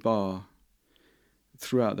set the bar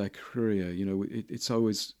throughout their career. It's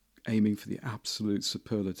always aiming for the absolute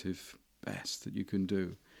superlative best that you can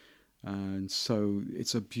do. And so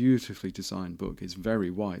it's a beautifully designed book. It's very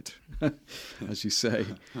white, as you say,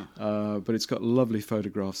 but it's got lovely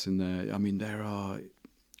photographs in there. I mean, there are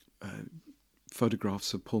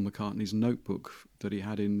photographs of Paul McCartney's notebook that he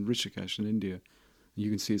had in Rishikesh in India. You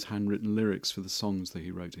can see his handwritten lyrics for the songs that he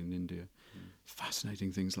wrote in India.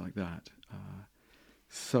 Fascinating things like that.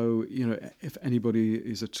 So, if anybody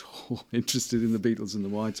is at all interested in the Beatles and the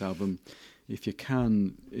White Album, if you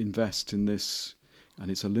can invest in this, and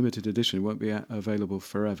it's a limited edition, it won't be available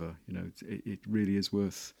forever. It really is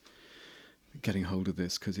worth getting hold of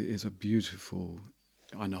this, because it is a beautiful,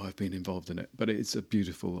 I know I've been involved in it, but it's a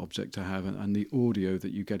beautiful object to have. And the audio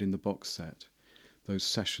that you get in the box set, those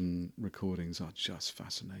session recordings are just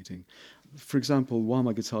fascinating. For example, While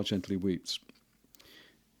My Guitar Gently Weeps,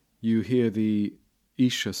 you hear the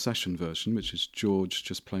Isha session version, which is George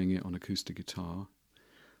just playing it on acoustic guitar.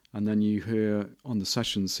 And then you hear on the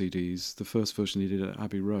session CDs, the first version he did at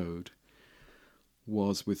Abbey Road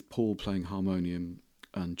was with Paul playing harmonium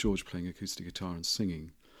and George playing acoustic guitar and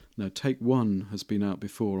singing. Now, take one has been out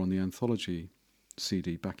before on the anthology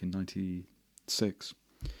CD back in 96.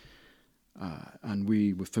 And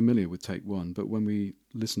we were familiar with take 1, but when we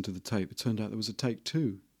listened to the tape, it turned out there was a take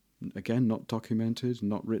 2. Again, not documented,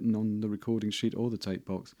 not written on the recording sheet or the tape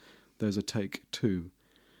box. There's a take 2.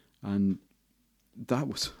 And that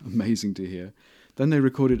was amazing to hear. Then they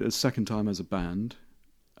recorded it a second time as a band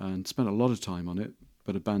and spent a lot of time on it,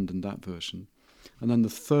 but abandoned that version. And then the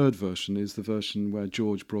third version is the version where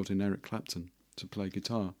George brought in Eric Clapton to play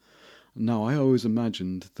guitar. Now, I always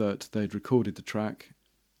imagined that they'd recorded the track,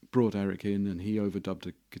 brought Eric in, and he overdubbed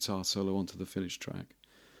a guitar solo onto the finished track.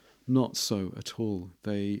 Not so at all.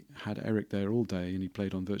 They had Eric there all day, and he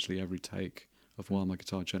played on virtually every take of While My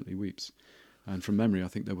Guitar Gently Weeps. And from memory, I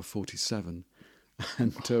think there were 47.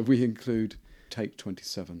 And we include take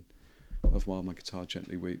 27 of While My Guitar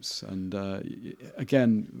Gently Weeps. And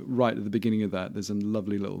again, right at the beginning of that, there's a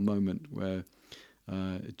lovely little moment where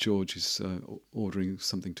George is ordering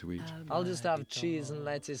something to eat. I'll just have cheese and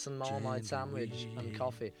lettuce and Marmite sandwich and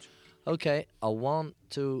coffee. Okay, 1,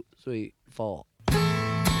 2, 3, 4.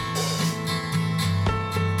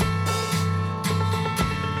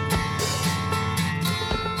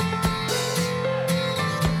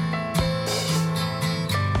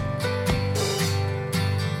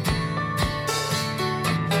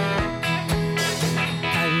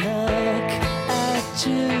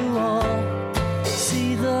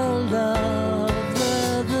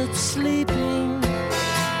 Sleeping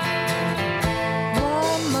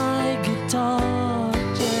while my guitar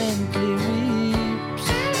gently weeps.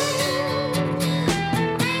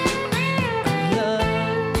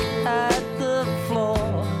 Look at the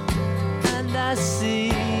floor and I see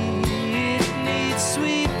it needs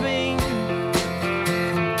sweeping.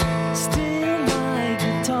 Still my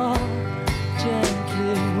guitar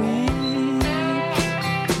gently weeps.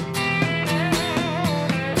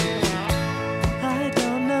 I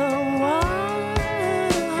don't know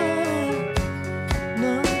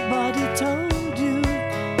told you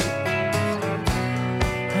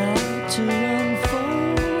how to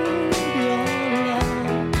unfold your love.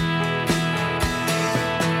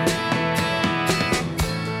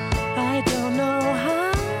 I don't know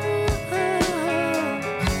how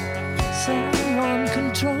someone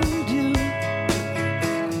controlled you.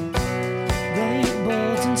 They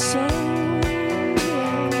bought and sold you.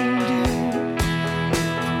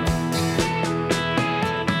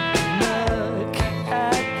 Look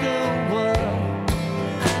at the world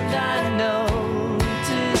and I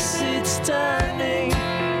notice it's turning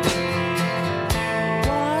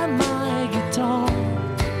while my guitar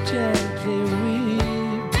gently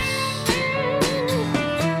weeps.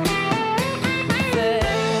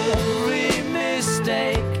 Every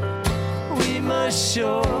mistake we must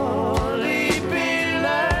surely be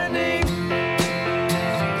learning.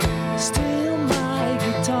 Still my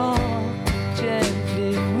guitar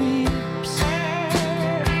gently weeps.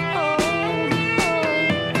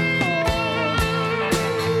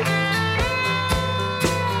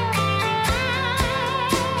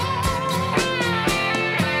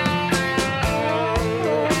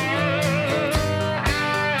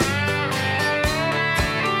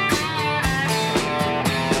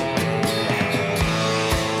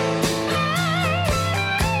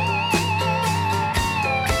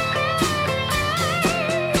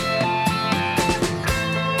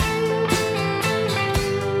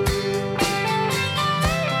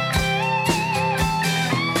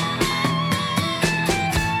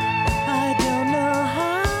 I don't know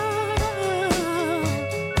how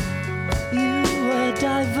you were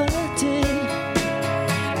diverted.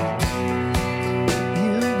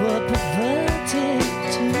 You were perverted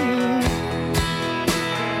too.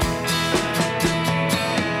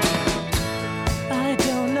 I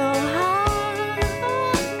don't know how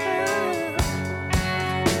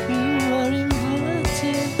you were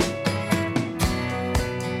inverted.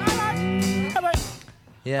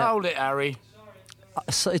 Yeah. Hold it, Harry.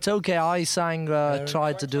 So it's okay, I sang,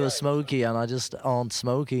 tried to do a Smokey and I just aren't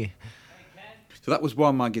Smokey. So that was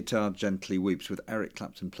While My Guitar Gently Weeps with Eric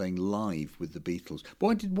Clapton playing live with the Beatles.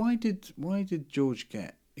 Why did George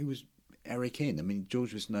get? It was Eric in. I mean,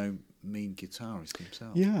 George was no mean guitarist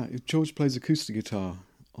himself. Yeah, George plays acoustic guitar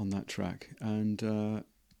on that track, and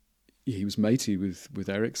he was matey with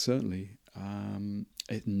Eric, certainly.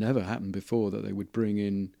 It never happened before that they would bring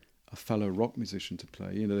in a fellow rock musician to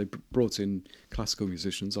play. You know, they brought in classical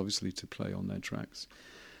musicians, obviously, to play on their tracks.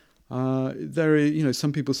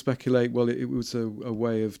 Some people speculate, well, it was a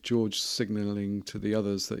way of George signalling to the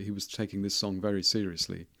others that he was taking this song very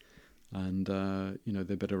seriously, and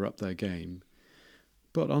they better up their game.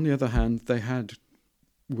 But on the other hand, they had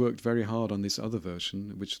worked very hard on this other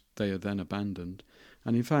version, which they had then abandoned.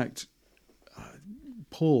 And in fact,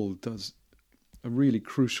 Paul does a really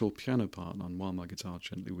crucial piano part on While My Guitar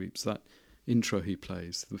Gently Weeps. That intro he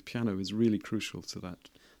plays, the piano is really crucial to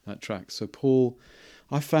that track. So Paul,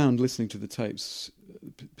 I found listening to the tapes,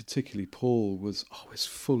 particularly Paul was always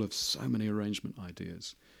full of so many arrangement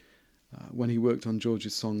ideas. When he worked on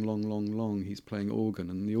George's song Long, Long, Long, he's playing organ,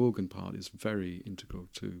 and the organ part is very integral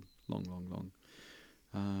to Long, Long,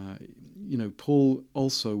 Long. Paul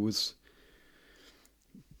also was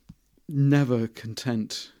never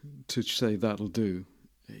content to say that'll do.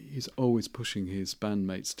 He's always pushing his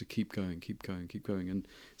bandmates to keep going, keep going, keep going. And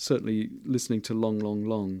certainly listening to Long, Long,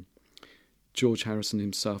 Long, George Harrison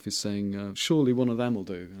himself is saying, surely one of them will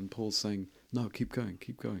do. And Paul's saying, no, keep going,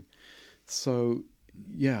 keep going. So,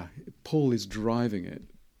 yeah, Paul is driving it,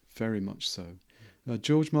 very much so.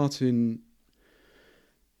 George Martin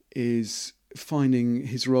is finding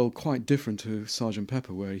his role quite different to Sgt.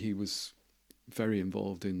 Pepper, where he was very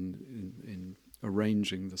involved in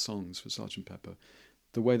arranging the songs for Sgt. Pepper.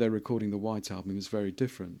 The way they're recording the White Album is very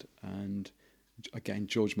different, and again,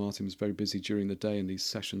 George Martin was very busy during the day, and these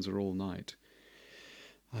sessions are all night.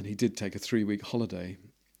 And he did take a 3-week holiday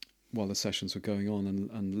while the sessions were going on,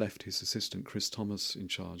 and left his assistant Chris Thomas in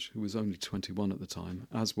charge, who was only 21 at the time,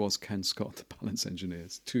 as was Ken Scott, the balance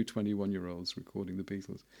engineers, two 21-year-olds recording the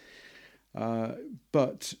Beatles.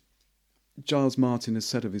 But Giles Martin has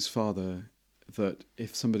said of his father that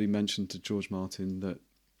if somebody mentioned to George Martin that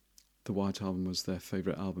the White Album was their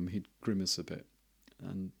favourite album, he'd grimace a bit.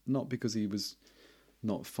 And not because he was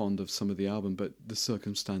not fond of some of the album, but the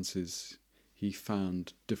circumstances he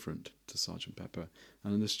found different to Sgt. Pepper.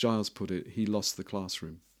 And as Giles put it, he lost the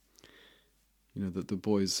classroom. That the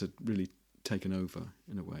boys had really taken over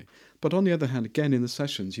in a way. But on the other hand, again, in the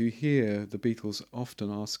sessions, you hear the Beatles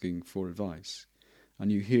often asking for advice.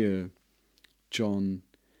 And you hear John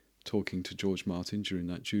talking to George Martin during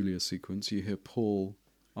that Julia sequence. You hear Paul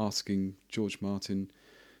asking George Martin,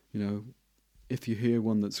 if you hear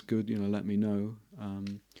one that's good, let me know.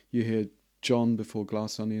 You hear John before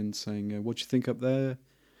Glass Onion saying, what do you think up there?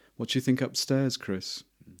 What do you think upstairs, Chris?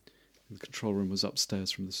 The control room was upstairs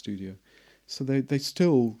from the studio. So they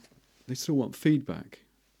still want feedback,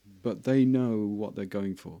 but they know what they're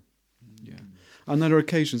going for. Yeah. And there are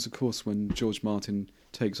occasions, of course, when George Martin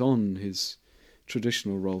takes on his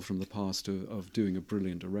traditional role from the past of doing a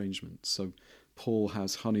brilliant arrangement. So Paul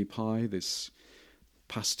has Honey Pie, this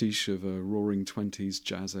pastiche of a roaring 20s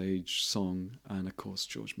jazz age song, and of course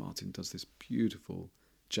George Martin does this beautiful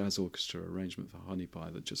jazz orchestra arrangement for Honey Pie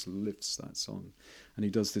that just lifts that song. And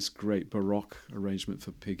he does this great Baroque arrangement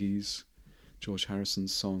for Piggies, George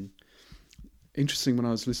Harrison's song. Interesting, when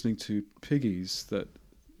I was listening to Piggies, that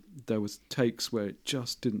there was takes where it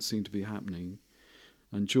just didn't seem to be happening.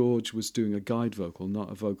 And George was doing a guide vocal,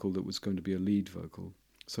 not a vocal that was going to be a lead vocal.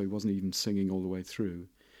 So he wasn't even singing all the way through.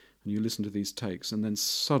 And you listen to these takes, and then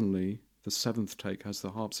suddenly the 7th take has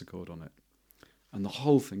the harpsichord on it. And the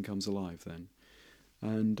whole thing comes alive then.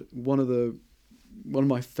 And one of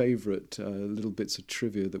my favourite little bits of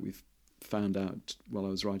trivia that we've found out while I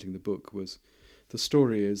was writing the book was, the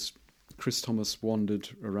story is Chris Thomas wandered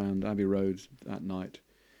around Abbey Road that night,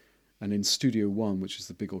 and in Studio 1, which is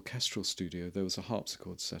the big orchestral studio, there was a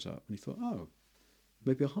harpsichord set up. And he thought,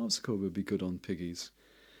 maybe a harpsichord would be good on Piggies.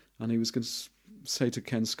 And he was going to say to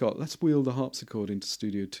Ken Scott, let's wheel the harpsichord into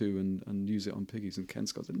Studio 2 and use it on Piggies. And Ken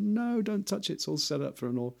Scott said, no, don't touch it. It's all set up for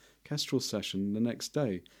an orchestral session the next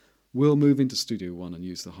day. We'll move into Studio 1 and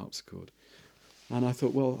use the harpsichord. And I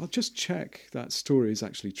thought, well, I'll just check that story is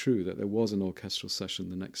actually true, that there was an orchestral session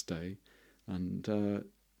the next day. And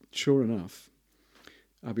sure enough,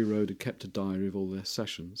 Abbey Road had kept a diary of all their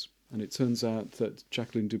sessions. And it turns out that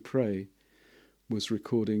Jacqueline Dupre was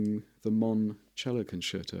recording the Mon cello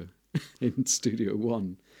concerto in Studio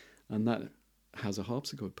 1, and that has a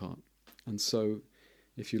harpsichord part. And so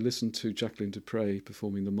if you listen to Jacqueline Dupre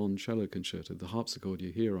performing the Mon cello concerto, the harpsichord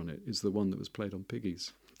you hear on it is the one that was played on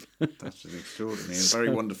Piggies. That's an extraordinary and very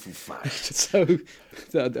wonderful fact. So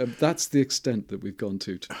that's the extent that we've gone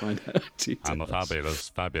to find out details. I'm a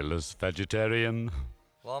fabulous vegetarian.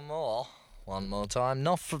 One more time,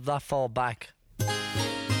 not that far back.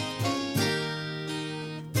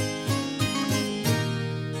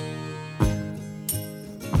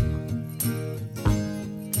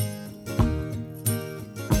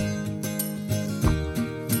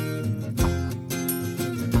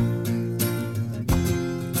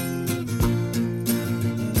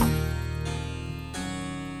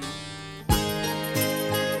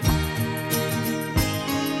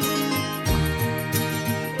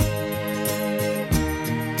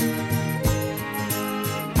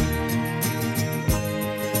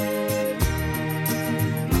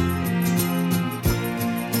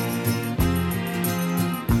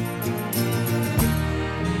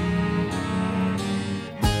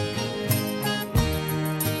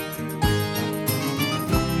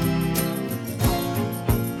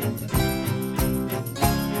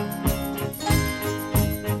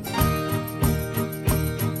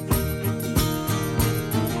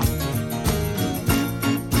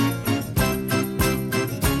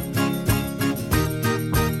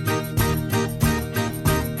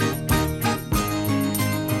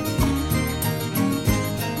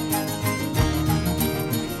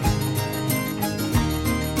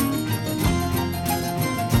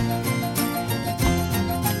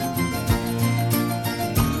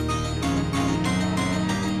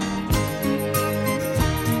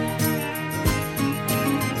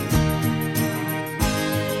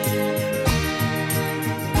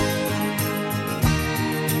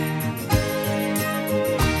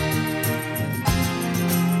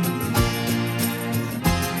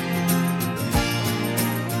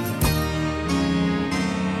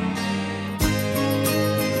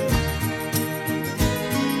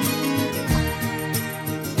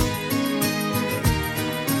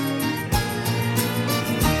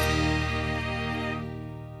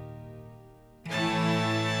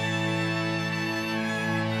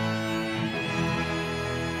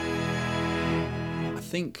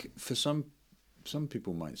 think for some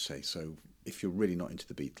people might say, so if you're really not into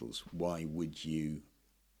the Beatles, why would you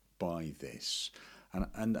buy this?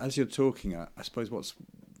 And as you're talking, I suppose what's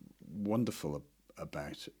wonderful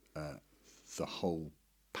about the whole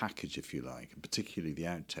package, if you like, and particularly the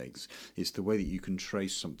outtakes, is the way that you can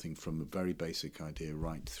trace something from a very basic idea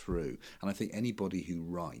right through. And I think anybody who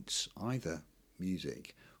writes either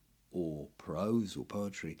music or prose or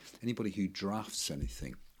poetry, anybody who drafts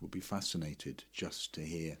anything would be fascinated just to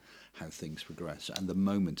hear how things progress. And the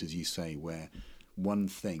moment, as you say, where one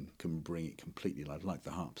thing can bring it completely alive, like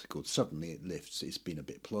the harpsichord. Suddenly it lifts, it's been a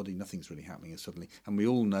bit ploddy, nothing's really happening, and suddenly, and we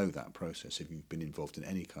all know that process if you've been involved in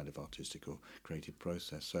any kind of artistic or creative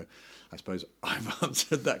process. So I suppose I've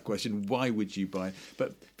answered that question, why would you buy?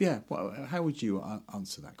 But yeah, how would you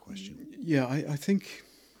answer that question? Yeah, I think,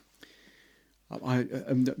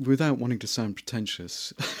 without wanting to sound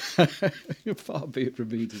pretentious, far be it from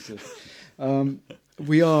me to say,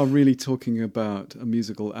 we are really talking about a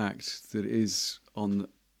musical act that is on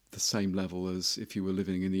the same level as if you were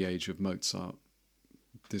living in the age of Mozart.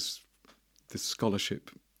 This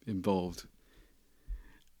scholarship involved,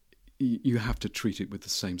 you have to treat it with the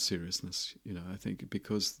same seriousness, I think,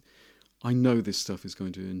 because I know this stuff is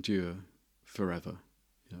going to endure forever.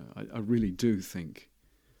 I really do think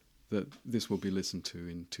that this will be listened to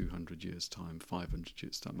in 200 years' time, 500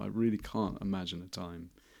 years' time. I really can't imagine a time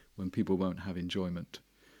when people won't have enjoyment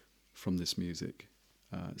from this music.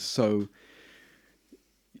 So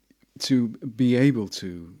to be able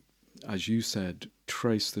to, as you said,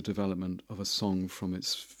 trace the development of a song from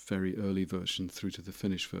its very early version through to the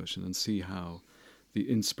finished version and see how the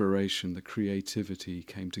inspiration, the creativity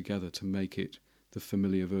came together to make it the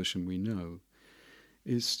familiar version we know,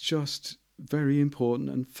 is just very important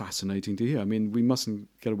and fascinating to hear. I mean, we mustn't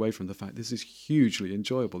get away from the fact this is hugely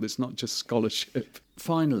enjoyable. It's not just scholarship.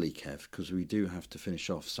 Finally, Kev, because we do have to finish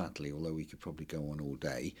off, sadly, although we could probably go on all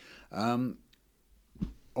day.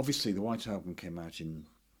 Obviously, the White Album came out in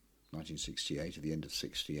 1968, at the end of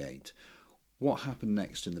 68. What happened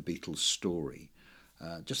next in the Beatles' story?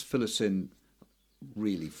 Just fill us in,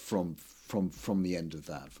 really, from the end of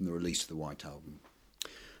that, from the release of the White Album.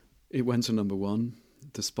 It went to number one,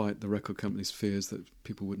 despite the record company's fears that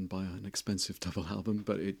people wouldn't buy an expensive double album.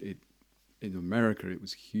 But it in America, it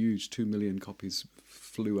was huge. 2 million copies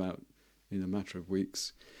flew out in a matter of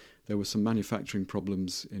weeks. There were some manufacturing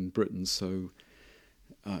problems in Britain, so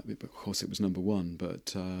of course it was number one.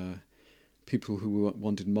 But people who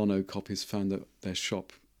wanted mono copies found that their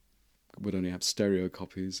shop would only have stereo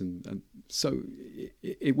copies, and so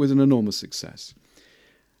it was an enormous success.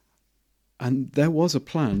 And there was a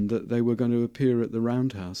plan that they were going to appear at the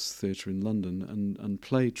Roundhouse Theatre in London and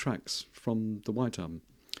play tracks from the White Album.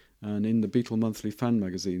 And in the Beatle Monthly fan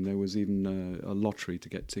magazine, there was even a lottery to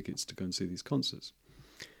get tickets to go and see these concerts.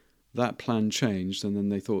 That plan changed, and then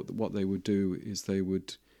they thought that what they would do is they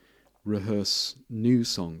would rehearse new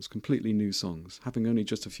songs, completely new songs. Having only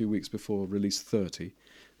just a few weeks before release 30,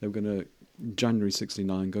 they were going to, January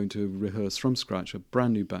 69, going to rehearse from scratch a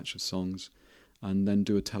brand new batch of songs and then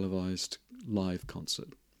do a televised live concert.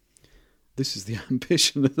 This is the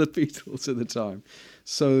ambition of the Beatles at the time.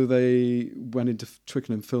 So they went into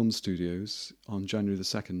Twickenham Film Studios on January the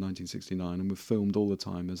 2nd, 1969, and were filmed all the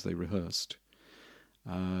time as they rehearsed.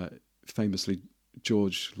 Famously,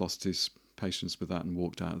 George lost his patience with that and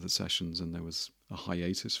walked out of the sessions, and there was a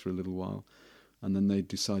hiatus for a little while. And then they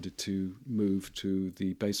decided to move to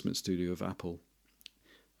the basement studio of Apple.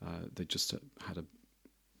 They just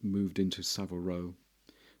moved into Savile Row,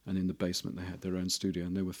 and in the basement they had their own studio,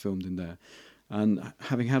 and they were filmed in there. And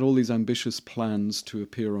having had all these ambitious plans to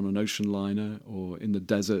appear on an ocean liner or in the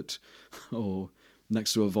desert or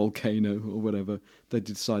next to a volcano or whatever, they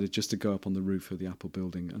decided just to go up on the roof of the Apple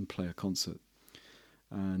building and play a concert.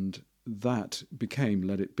 And that became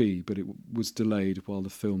Let It Be, but it was delayed while the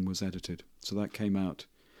film was edited. So that came out,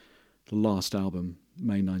 the last album,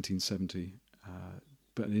 May 1970.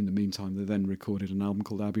 But in the meantime, they then recorded an album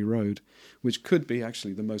called Abbey Road, which could be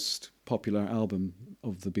actually the most popular album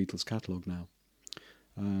of the Beatles' catalogue now,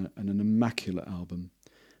 and an immaculate album.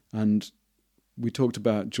 And we talked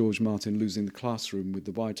about George Martin losing the classroom with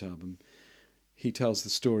the White Album. He tells the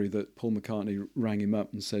story that Paul McCartney rang him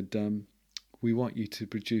up and said, we want you to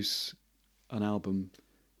produce an album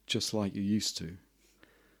just like you used to.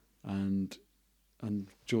 And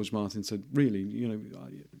George Martin said, really,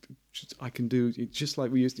 I can do it just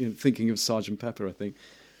like we used to, thinking of Sgt. Pepper, I think.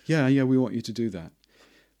 Yeah, we want you to do that.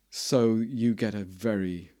 So you get a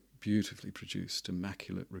very beautifully produced,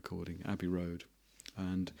 immaculate recording, Abbey Road.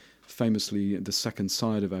 And famously, the second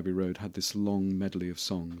side of Abbey Road had this long medley of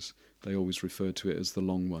songs. They always referred to it as the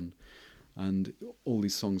long one. and all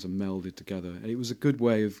these songs are melded together. And it was a good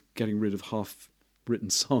way of getting rid of half-written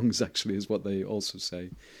songs, actually, is what they also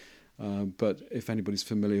say. But if anybody's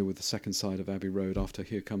familiar with the second side of Abbey Road, after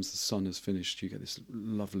Here Comes the Sun is finished, you get this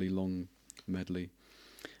lovely long medley.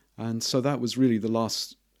 And so that was really the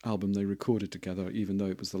last album they recorded together, even though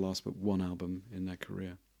it was the last but one album in their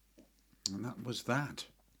career. And that was that.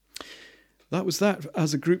 That was that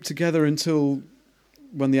as a group together until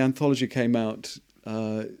when the anthology came out.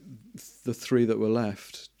 The three that were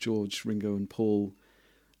left, George, Ringo and Paul,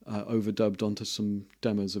 overdubbed onto some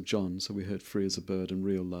demos of John. So we heard Free as a Bird and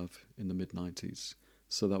Real Love in the mid-90s.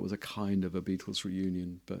 So that was a kind of a Beatles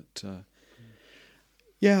reunion. But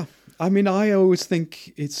yeah, I mean, I always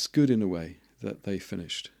think it's good in a way that they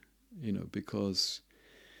finished, because,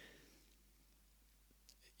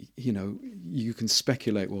 you can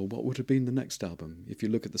speculate, well, what would have been the next album? If you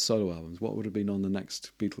look at the solo albums, what would have been on the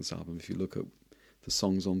next Beatles album? If you look at the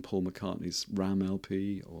songs on Paul McCartney's Ram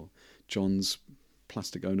LP or John's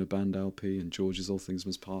Plastic Ono Band LP and George's All Things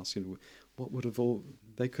Must Pass, what would have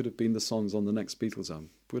they could have been the songs on the next Beatles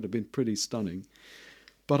album. Would have been pretty stunning.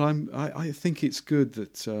 But I think it's good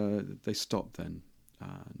that they stopped then,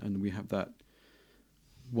 and we have that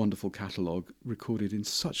wonderful catalogue recorded in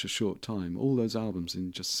such a short time, all those albums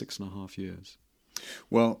in just 6.5 years.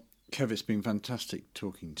 Well, Kev, it's been fantastic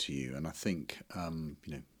talking to you, and I think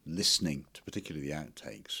listening to particularly the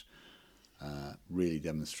outtakes really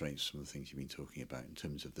demonstrates some of the things you've been talking about in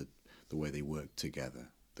terms of the way they work together,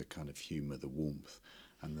 the kind of humour, the warmth,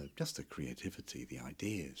 and just the creativity, the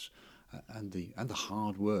ideas, and the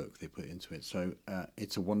hard work they put into it. So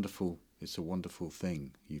it's a wonderful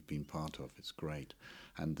thing you've been part of. It's great,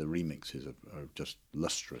 and the remixes are just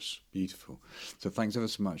lustrous, beautiful. So thanks ever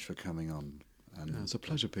so much for coming on. And it's a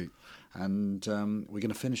pleasure, Pete. And we're going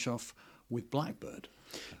to finish off with Blackbird.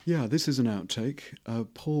 Yeah, this is an outtake.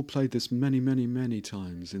 Paul played this many, many, many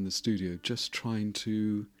times in the studio, just trying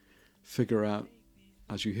to figure out,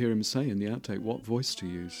 as you hear him say in the outtake, what voice to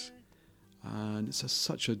use. And it's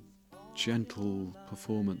such a gentle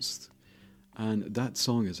performance. And that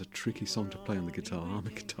song is a tricky song to play on the guitar. I'm a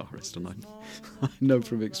guitarist, and I know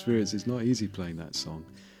from experience it's not easy playing that song.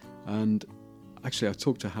 And actually, I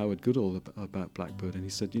talked to Howard Goodall about Blackbird, and he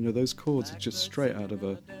said, those chords are just straight out of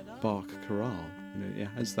a Bach chorale. It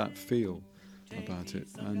has that feel about it.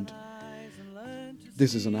 And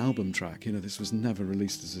this is an album track. This was never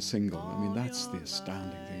released as a single. I mean, that's the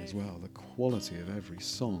astounding thing as well, the quality of every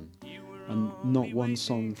song. And not one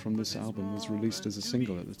song from this album was released as a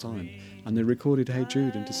single at the time. And they recorded Hey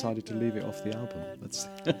Jude and decided to leave it off the album.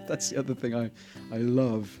 That's the other thing I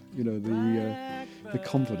love, the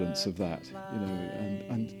confidence of that,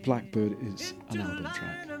 and Blackbird is an album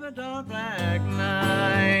track.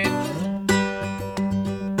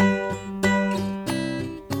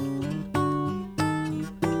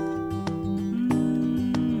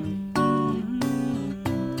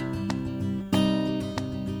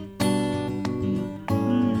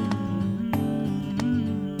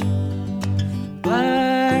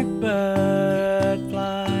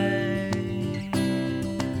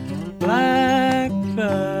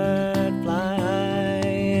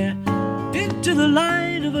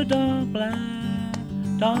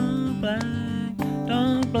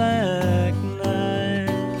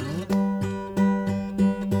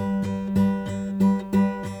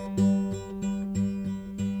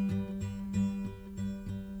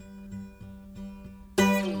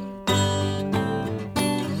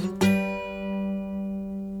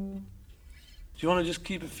 Do you want to just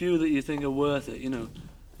keep a few that you think are worth it,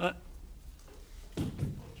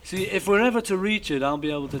 See, if we're ever to reach it, I'll be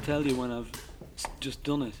able to tell you when I've just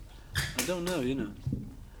done it. I don't know,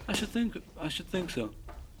 I should think so.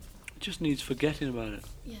 It just needs forgetting about it.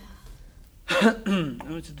 Yeah.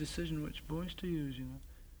 Oh, it's a decision which voice to use,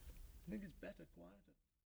 I think it's better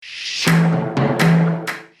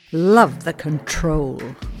quieter. Love the control.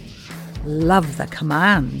 Love the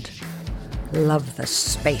command. Love the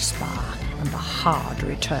spacebar and the hard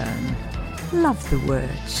return. Love the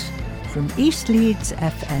words. From East Leeds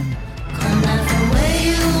FM. Come back from where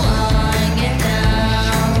you are.